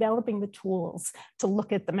developing the tools to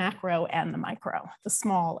look at the macro and the micro, the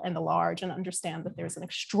small and the large, and understand that there's an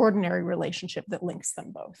extraordinary relationship that links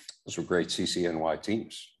them both. Those were great CCNY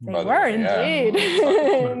teams. They were indeed.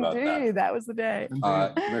 Yeah. Indeed, that was the day.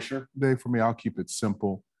 Commissioner? Dave, for me, I'll keep it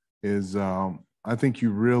simple, is I think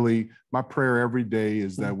my prayer every day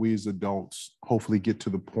is that we as adults hopefully get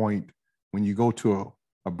to the point when you go to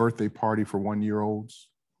a birthday party for 1-year-olds,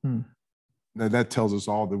 that tells us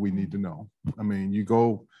all that we need to know. I mean,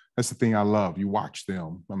 that's the thing I love. You watch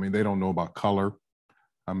them. I mean, they don't know about color.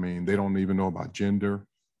 I mean, they don't even know about gender.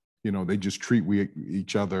 You know, they just treat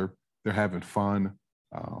each other. They're having fun,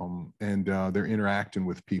 and they're interacting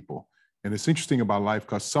with people. And it's interesting about life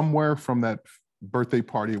because somewhere from that birthday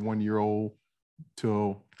party at 1-year-old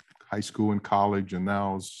till high school and college, and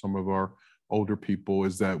now some of our older people,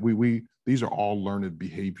 is that these are all learned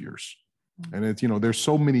behaviors. And it's, there's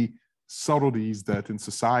so many subtleties that in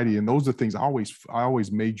society, and those are things I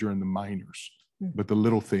always major in the minors, but the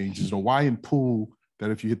little things, why in pool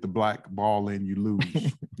that if you hit the black ball in, you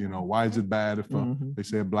lose? Why is it bad if they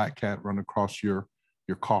say a black cat run across your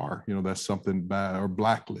car? That's something bad, or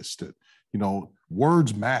blacklisted.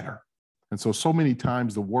 Words matter. And so many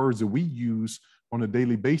times the words that we use on a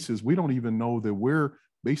daily basis, we don't even know that we're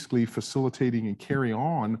basically facilitating and carry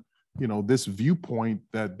on, this viewpoint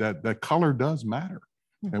that color does matter.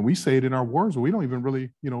 And we say it in our words, but we don't even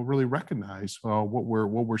really recognize what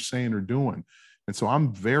we're saying or doing. And so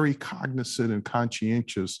I'm very cognizant and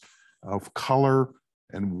conscientious of color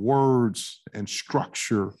and words and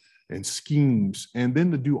structure and schemes, and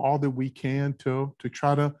then to do all that we can to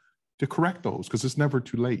try to correct those, because it's never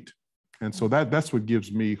too late. And so that's what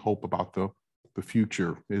gives me hope about the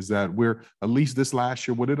future, is that we're, at least this last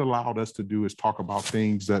year, what it allowed us to do is talk about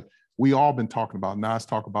things that we all been talking about. Naz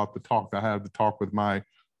talk about the talk. I had the talk with my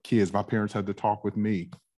kids. My parents had to talk with me.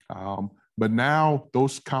 But now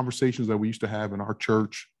those conversations that we used to have in our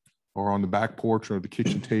church or on the back porch or the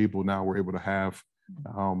kitchen table, now we're able to have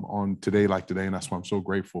on today like today. And that's why I'm so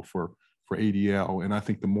grateful for ADL. And I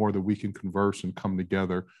think the more that we can converse and come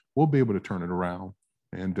together, we'll be able to turn it around.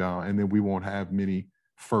 And then we won't have many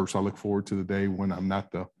firsts. I look forward to the day when I'm not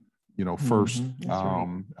the, first.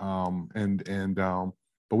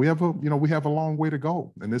 But we have a long way to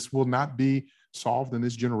go, and this will not be solved, and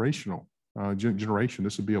it's generational. generation.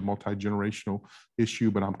 This will be a multi-generational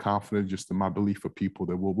issue, but I'm confident just in my belief of people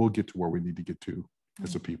that we'll get to where we need to get to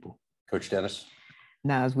as a people. Coach Dennis?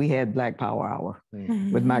 Naz, we had Black Power Hour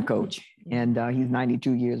with my coach, and he's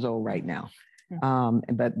 92 years old right now.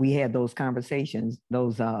 But we had those conversations,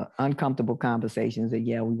 those uncomfortable conversations that,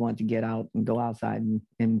 yeah, we want to get out and go outside and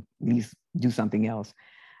at least do something else.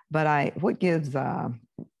 But I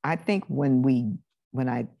think when we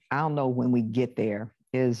get there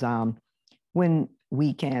is when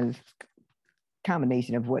we can,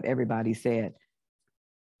 combination of what everybody said,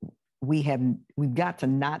 we've got to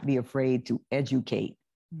not be afraid to educate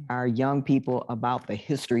our young people about the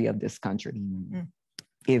history of this country.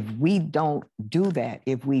 If we don't do that,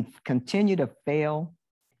 if we continue to fail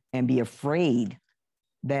and be afraid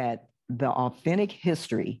that the authentic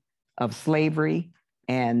history of slavery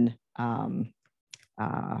and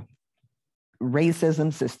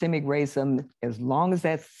racism, systemic racism, as long as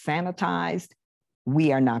that's sanitized,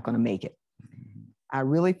 we are not going to make it. I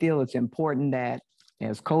really feel it's important that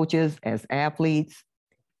as coaches, as athletes,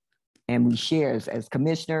 and we share as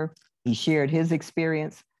commissioner, he shared his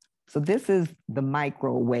experience. So this is the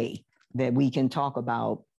micro way that we can talk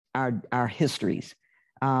about our histories.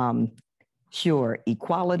 Sure,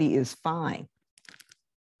 equality is fine.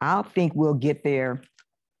 I think we'll get there.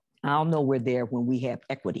 I'll know we're there when we have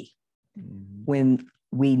equity. When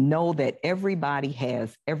we know that everybody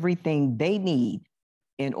has everything they need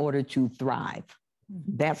in order to thrive.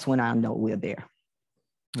 That's when I know we're there.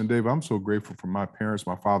 And Dave, I'm so grateful for my parents.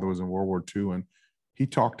 My father was in World War II, and he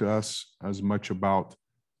talked to us as much about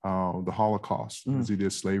the Holocaust as he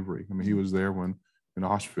did slavery. I mean, he was there when in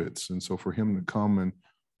Auschwitz. And so for him to come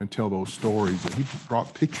and tell those stories, and he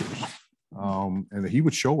brought pictures and he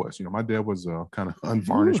would show us, my dad was a kind of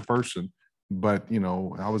unvarnished person, but,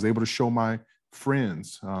 I was able to show my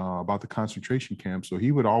friends about the concentration camp. So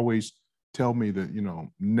he would always tell me that,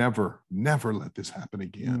 never let this happen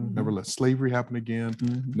again. Never let slavery happen again.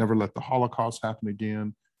 Never let the Holocaust happen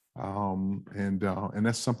again. And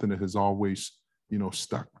that's something that has always,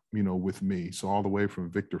 stuck, with me. So all the way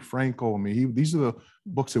from Viktor Frankl. I mean, these are the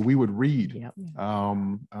books that we would read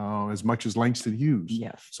as much as Langston Hughes.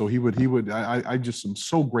 Yes. So I just am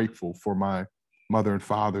so grateful for my mother and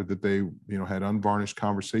father that they, had unvarnished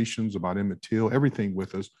conversations about Emmett Till, everything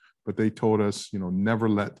with us, but they told us, never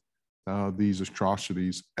let these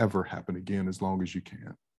atrocities ever happen again as long as you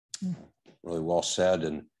can. Really well said.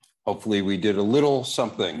 And hopefully we did a little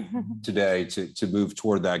something today to move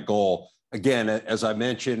toward that goal. Again, as I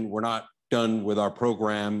mentioned, we're not done with our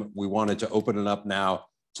program. We wanted to open it up now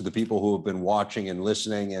to the people who have been watching and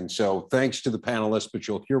listening. And so thanks to the panelists, but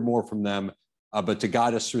you'll hear more from them. But to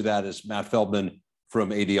guide us through that is Matt Feldman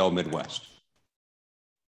from ADL Midwest.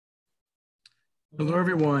 Hello,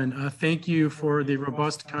 everyone. Thank you for the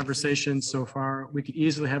robust conversation so far. We could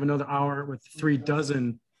easily have another hour with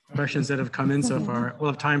 36 questions that have come in so far. We'll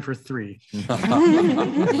have time for 3. I'm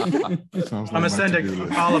going to send a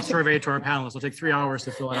follow-up survey to our panelists. It'll take 3 hours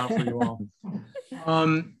to fill it out for you all.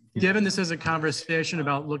 Given this is a conversation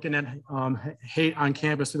about looking at hate on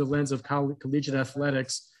campus through the lens of collegiate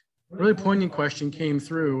athletics, a really poignant question came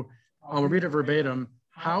through. I'll read it verbatim.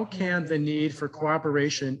 How can the need for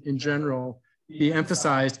cooperation in general be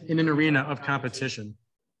emphasized in an arena of competition?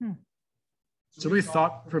 It's a really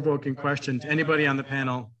thought-provoking question to anybody on the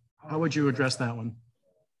panel. How would you address that one?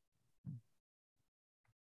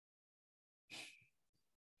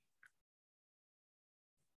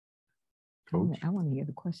 Coach? I want to hear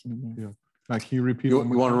the question again. Yeah. Now, can you repeat? You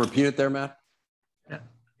want to repeat it there, Matt? Yeah.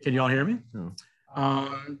 Can you all hear me? Yeah.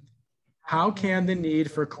 How can the need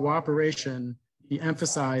for cooperation be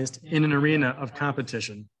emphasized in an arena of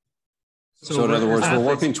competition? So in other words, we're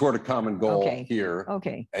working toward a common goal here,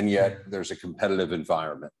 and yet there's a competitive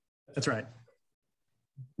environment. That's right.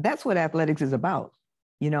 That's what athletics is about.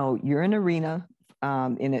 You're in an arena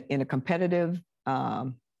in a competitive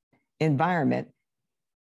environment,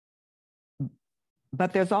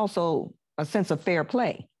 but there's also a sense of fair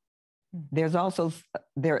play. There's also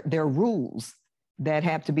there are rules that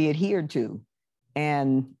have to be adhered to,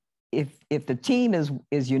 and if the team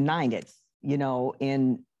is united,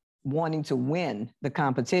 in wanting to win the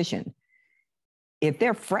competition, if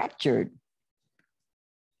they're fractured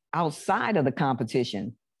outside of the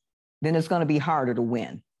competition, then it's going to be harder to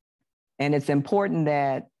win. And it's important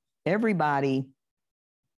that every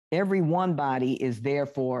one body is there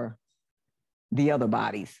for the other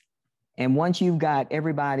bodies. And once you've got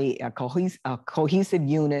everybody, a cohesive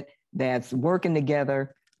unit that's working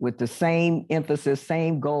together with the same emphasis,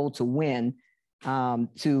 same goal to win,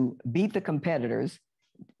 to beat the competitors,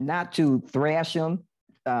 not to thrash them,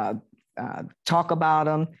 talk about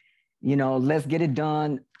them, You know, let's get it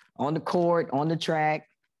done on the court, on the track,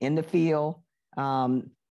 in the field.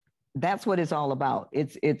 That's what it's all about.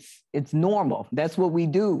 It's normal. That's what we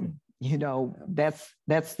do. You know,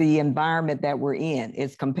 that's the environment that we're in.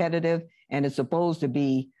 It's competitive and it's supposed to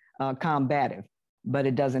be combative, but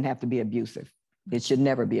it doesn't have to be abusive. It should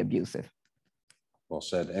never be abusive. Well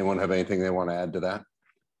said. Anyone have anything they want to add to that?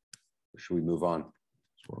 Or should we move on?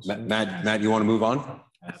 Matt, you want to move on?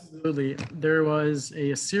 Absolutely. There was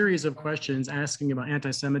a series of questions asking about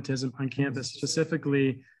anti-Semitism on campus.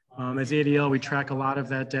 Specifically, as ADL, we track a lot of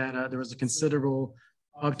that data. There was a considerable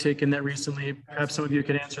uptick in that recently. Perhaps some of you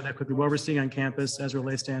could answer that quickly. What we're seeing on campus as it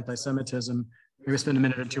relates to anti-Semitism. Maybe spend a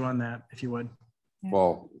minute or two on that, if you would.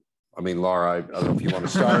 Well, I mean, Lara, I don't know if you want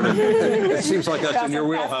to start. It seems like that's in your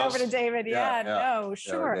wheelhouse. Over to David. No,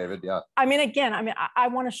 sure. Yeah, David, I mean, again, I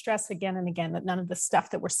want to stress again and again that none of the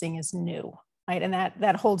stuff that we're seeing is new. Right? And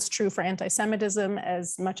that holds true for anti-Semitism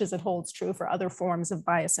as much as it holds true for other forms of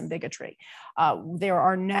bias and bigotry. There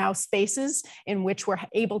are now spaces in which we're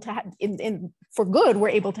able to have, for good, we're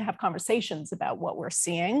able to have conversations about what we're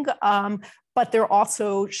seeing. But there are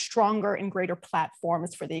also stronger and greater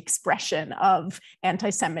platforms for the expression of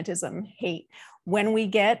anti-Semitism, hate. When we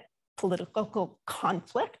get political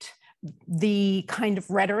conflict, the kind of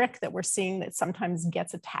rhetoric that we're seeing that sometimes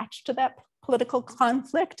gets attached to that political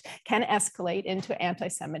conflict can escalate into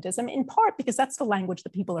anti-Semitism, in part because that's the language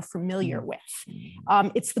that people are familiar with.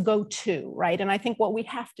 It's the go-to, right? And I think what we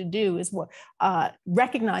have to do is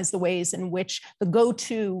recognize the ways in which the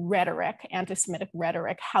go-to rhetoric, anti-Semitic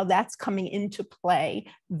rhetoric, how that's coming into play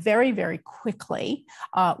very, very quickly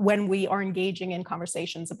when we are engaging in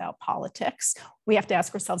conversations about politics. We have to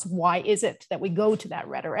ask ourselves, why is it that we go to that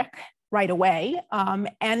rhetoric right away?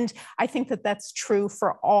 And I think that that's true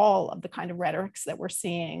for all of the kind of rhetorics that we're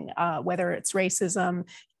seeing, whether it's racism,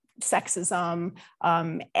 sexism,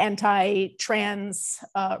 anti-trans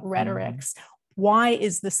rhetorics. Why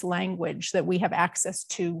is this language that we have access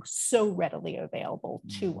to so readily available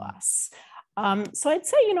to us? So I'd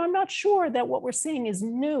say, I'm not sure that what we're seeing is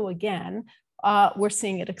new again. We're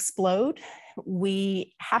seeing it explode.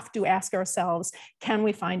 We have to ask ourselves, can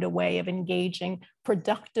we find a way of engaging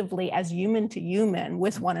productively as human to human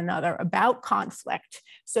with one another about conflict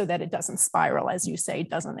so that it doesn't spiral, as you say,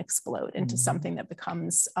 doesn't explode into something that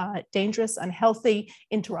becomes dangerous, unhealthy,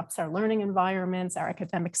 interrupts our learning environments, our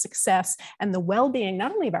academic success, and the well-being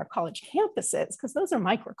not only of our college campuses, because those are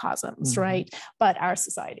microcosms, right, but our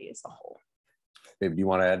society as a whole. David, do you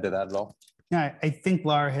want to add to that at all? Yeah, I think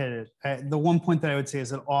Lara hit it. The one point that I would say is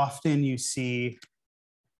that often you see,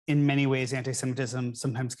 in many ways, anti-Semitism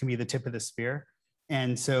sometimes can be the tip of the spear.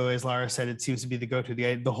 And so, as Lara said, it seems to be the go-to,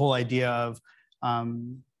 the whole idea of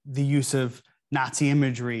the use of Nazi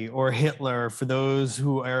imagery or Hitler for those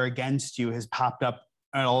who are against you has popped up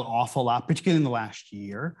an awful lot, particularly in the last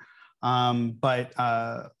year. But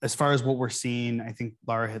as far as what we're seeing, I think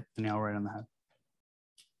Lara hit the nail right on the head.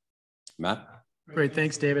 Matt? Great,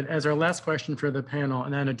 thanks, David. As our last question for the panel,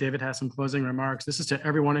 and I know David has some closing remarks. This is to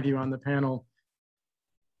every one of you on the panel.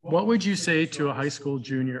 What would you say to a high school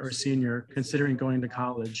junior or senior considering going to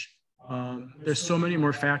college? There's so many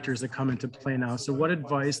more factors that come into play now. So what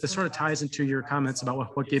advice, this sort of ties into your comments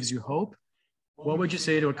about what gives you hope. What would you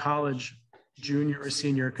say to a college junior or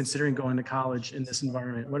senior considering going to college in this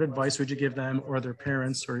environment? What advice would you give them or their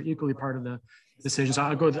parents or equally part of the decision? So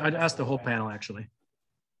I'd ask the whole panel, actually.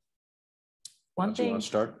 One thing, you want to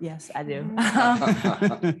start? Yes, I do.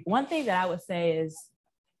 One thing that I would say is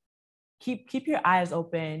keep your eyes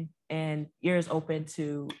open and ears open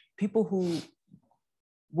to people who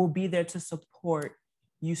will be there to support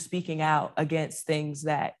you speaking out against things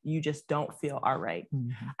that you just don't feel are right.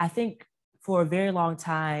 I think for a very long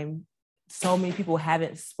time, so many people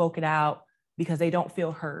haven't spoken out because they don't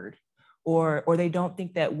feel heard, or they don't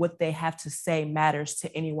think that what they have to say matters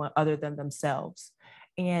to anyone other than themselves.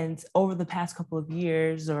 And over the past couple of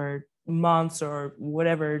years or months or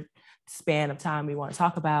whatever span of time we want to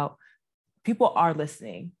talk about, people are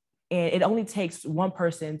listening. And it only takes one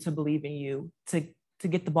person to believe in you, to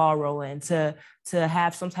get the ball rolling, to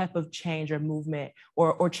have some type of change or movement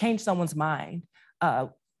or change someone's mind. I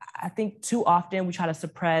think too often we try to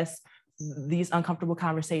suppress these uncomfortable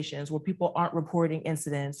conversations where people aren't reporting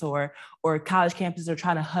incidents or college campuses are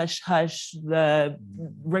trying to hush the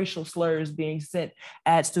racial slurs being sent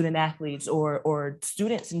at student athletes or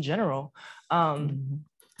students in general.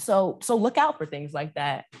 So look out for things like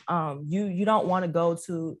that. You don't want to go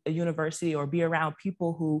to a university or be around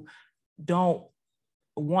people who don't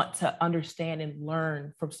want to understand and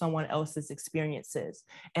learn from someone else's experiences.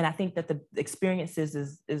 And I think that the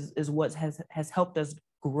experiences is what has helped us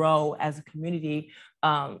grow as a community,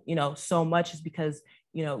 so much is because,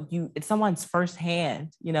 it's someone's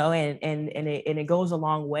firsthand, and it goes a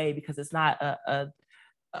long way because it's not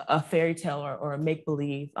a fairy tale or a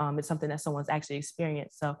make-believe. It's something that someone's actually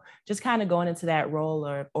experienced. So just kind of going into that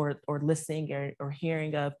role or listening or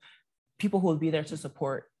hearing of people who will be there to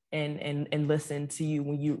support and listen to you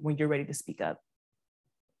when you're ready to speak up.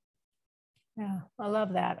 Yeah, I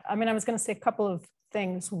love that. I mean, I was going to say a couple of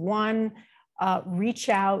things. One, reach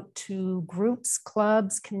out to groups,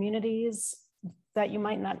 clubs, communities that you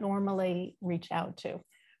might not normally reach out to.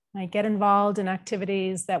 Right? Get involved in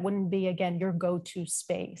activities that wouldn't be, again, your go-to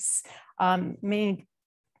space. May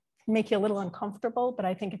make you a little uncomfortable, but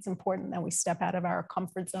I think it's important that we step out of our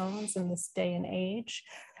comfort zones in this day and age.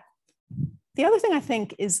 The other thing I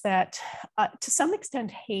think is that to some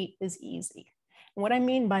extent, hate is easy. And what I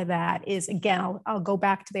mean by that is, again, I'll go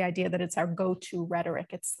back to the idea that it's our go-to rhetoric.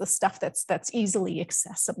 It's the stuff that's easily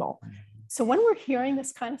accessible. So when we're hearing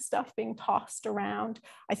this kind of stuff being tossed around,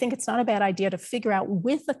 I think it's not a bad idea to figure out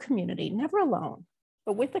with the community, never alone,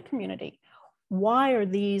 but with the community, why are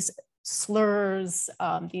these slurs,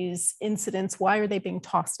 these incidents, why are they being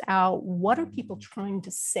tossed out? What are people trying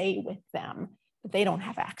to say with them that they don't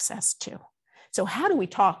have access to? So how do we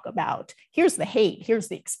talk about, here's the hate, here's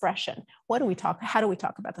the expression. How do we talk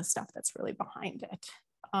about the stuff that's really behind it?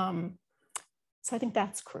 So I think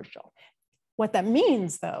that's crucial. What that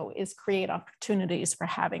means, though, is create opportunities for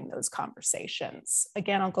having those conversations.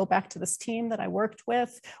 Again, I'll go back to this team that I worked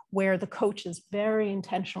with, where the coaches very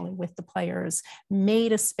intentionally with the players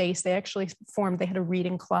made a space. They actually they had a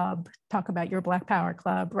reading club, talk about your Black Power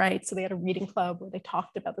club, right? So they had a reading club where they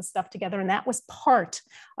talked about the stuff together, and that was part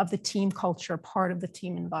of the team culture, part of the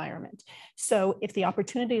team environment. So if the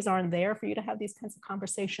opportunities aren't there for you to have these kinds of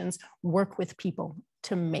conversations, work with people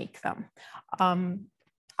to make them.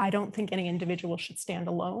 I don't think any individual should stand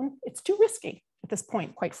alone. It's too risky at this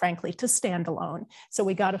point, quite frankly, to stand alone. So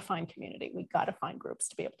we got to find community. We got to find groups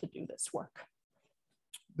to be able to do this work.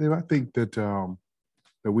 Dave, I think that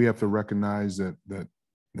that we have to recognize that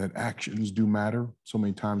actions do matter. So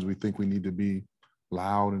many times we think we need to be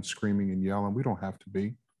loud and screaming and yelling. We don't have to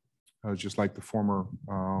be. Just like the former,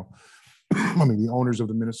 the owners of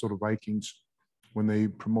the Minnesota Vikings, when they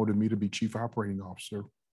promoted me to be chief operating officer,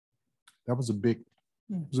 that was a big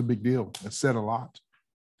deal. It said a lot.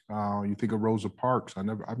 You think of Rosa Parks.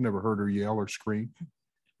 I've never heard her yell or scream.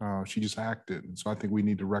 She just acted. And so I think we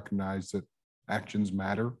need to recognize that actions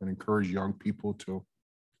matter and encourage young people to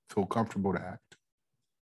feel comfortable to act.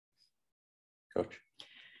 Coach.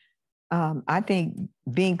 I think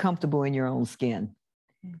being comfortable in your own skin.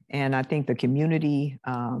 And I think the community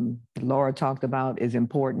Laura talked about is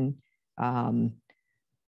important.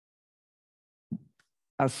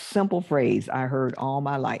 A simple phrase I heard all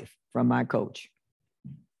my life from my coach: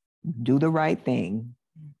 do the right thing,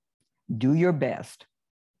 do your best,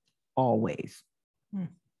 always.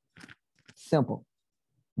 Simple,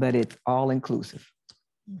 but it's all inclusive.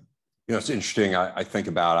 It's interesting. I think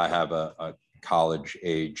about, I have a college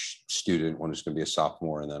age student, one who's going to be a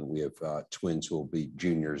sophomore, and then we have twins who will be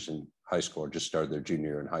juniors in high school or just started their junior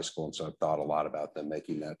year in high school. And so I've thought a lot about them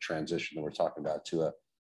making that transition that we're talking about to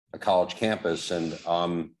a college campus. And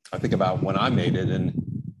I think about when I made it, and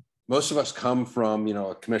most of us come from,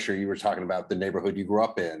 Commissioner, you were talking about the neighborhood you grew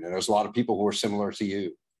up in, and there's a lot of people who are similar to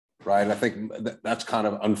you, right? I think that's kind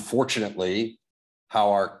of, unfortunately,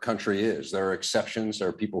 how our country is. There are exceptions. There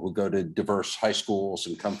are people who go to diverse high schools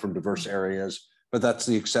and come from diverse areas, but that's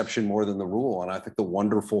the exception more than the rule. And I think the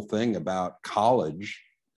wonderful thing about college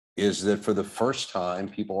is that for the first time,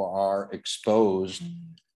 people are exposed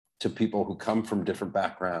to people who come from different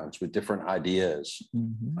backgrounds with different ideas.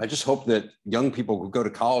 I just hope that young people who go to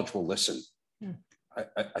college will listen.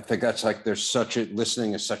 I think that's like,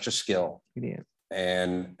 listening is such a skill. It is.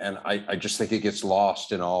 And I just think it gets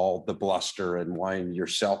lost in all the bluster and wanting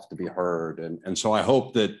yourself to be heard. And so I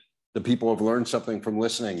hope that the people have learned something from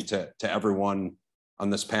listening to everyone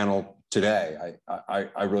on this panel today.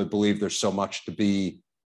 I really believe there's so much to be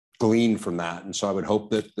glean from that. And so I would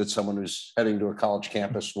hope that someone who's heading to a college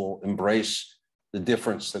campus will embrace the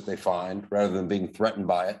difference that they find rather than being threatened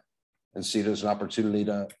by it, and see it as an opportunity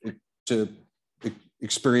to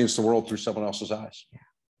experience the world through someone else's eyes.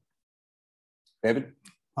 David?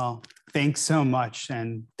 Well, thanks so much.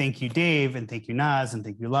 And thank you, Dave, and thank you, Naz, and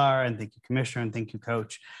thank you, Lara, and thank you, Commissioner, and thank you,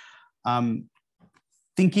 Coach.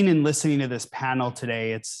 Thinking and listening to this panel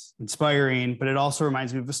today, it's inspiring, but it also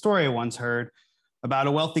reminds me of a story I once heard about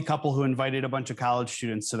a wealthy couple who invited a bunch of college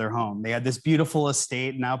students to their home. They had this beautiful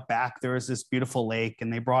estate, and out back there was this beautiful lake,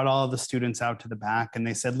 and they brought all of the students out to the back, and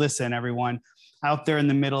they said, listen, everyone, out there in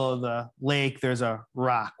the middle of the lake, there's a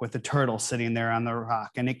rock with a turtle sitting there on the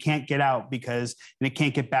rock, and it can't get out and it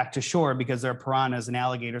can't get back to shore because there are piranhas and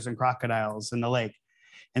alligators and crocodiles in the lake.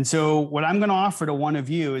 And so what I'm going to offer to one of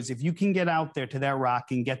you is if you can get out there to that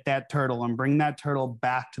rock and get that turtle and bring that turtle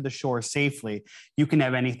back to the shore safely, you can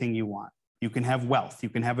have anything you want. You can have wealth, you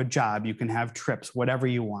can have a job, you can have trips, whatever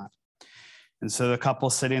you want. And so the couple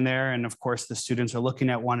sitting there, and of course the students are looking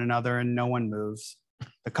at one another and no one moves.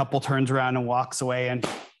 The couple turns around and walks away and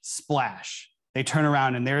splash. They turn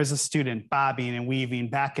around and there's a student bobbing and weaving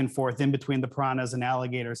back and forth in between the piranhas and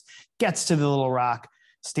alligators, gets to the little rock,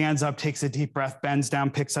 stands up, takes a deep breath, bends down,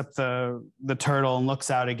 picks up the turtle and looks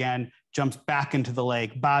out again, jumps back into the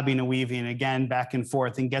lake, bobbing and weaving again back and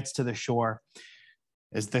forth, and gets to the shore.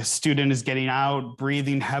 As the student is getting out,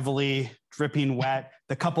 breathing heavily, dripping wet,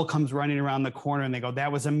 the couple comes running around the corner and they go,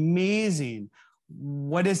 that was amazing.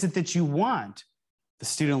 What is it that you want? The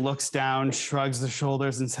student looks down, shrugs the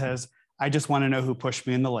shoulders and says, I just want to know who pushed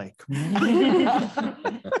me in the lake. At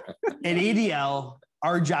ADL,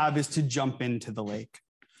 our job is to jump into the lake.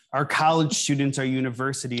 Our college students, our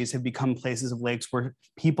universities have become places of lakes where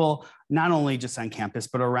people, not only just on campus,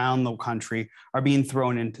 but around the country, are being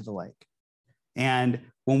thrown into the lake. And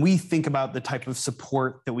when we think about the type of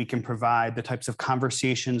support that we can provide, the types of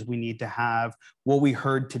conversations we need to have, what we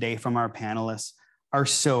heard today from our panelists are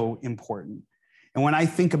so important. And when I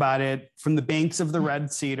think about it, from the banks of the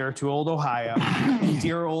Red Cedar to old Ohio,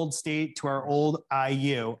 dear old state to our old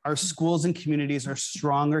IU, our schools and communities are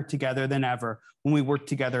stronger together than ever when we work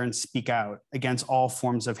together and speak out against all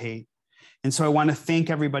forms of hate. And so I want to thank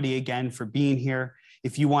everybody again for being here.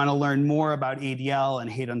 If you want to learn more about ADL and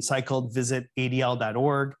Hate Uncycled, visit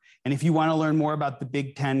adl.org. And if you want to learn more about the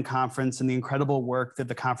Big Ten Conference and the incredible work that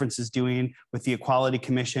the conference is doing with the Equality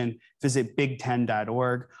Commission, visit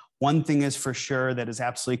big10.org. One thing is for sure that is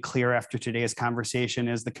absolutely clear after today's conversation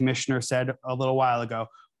is the commissioner said a little while ago,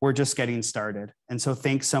 we're just getting started. And so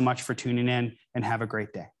thanks so much for tuning in and have a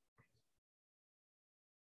great day.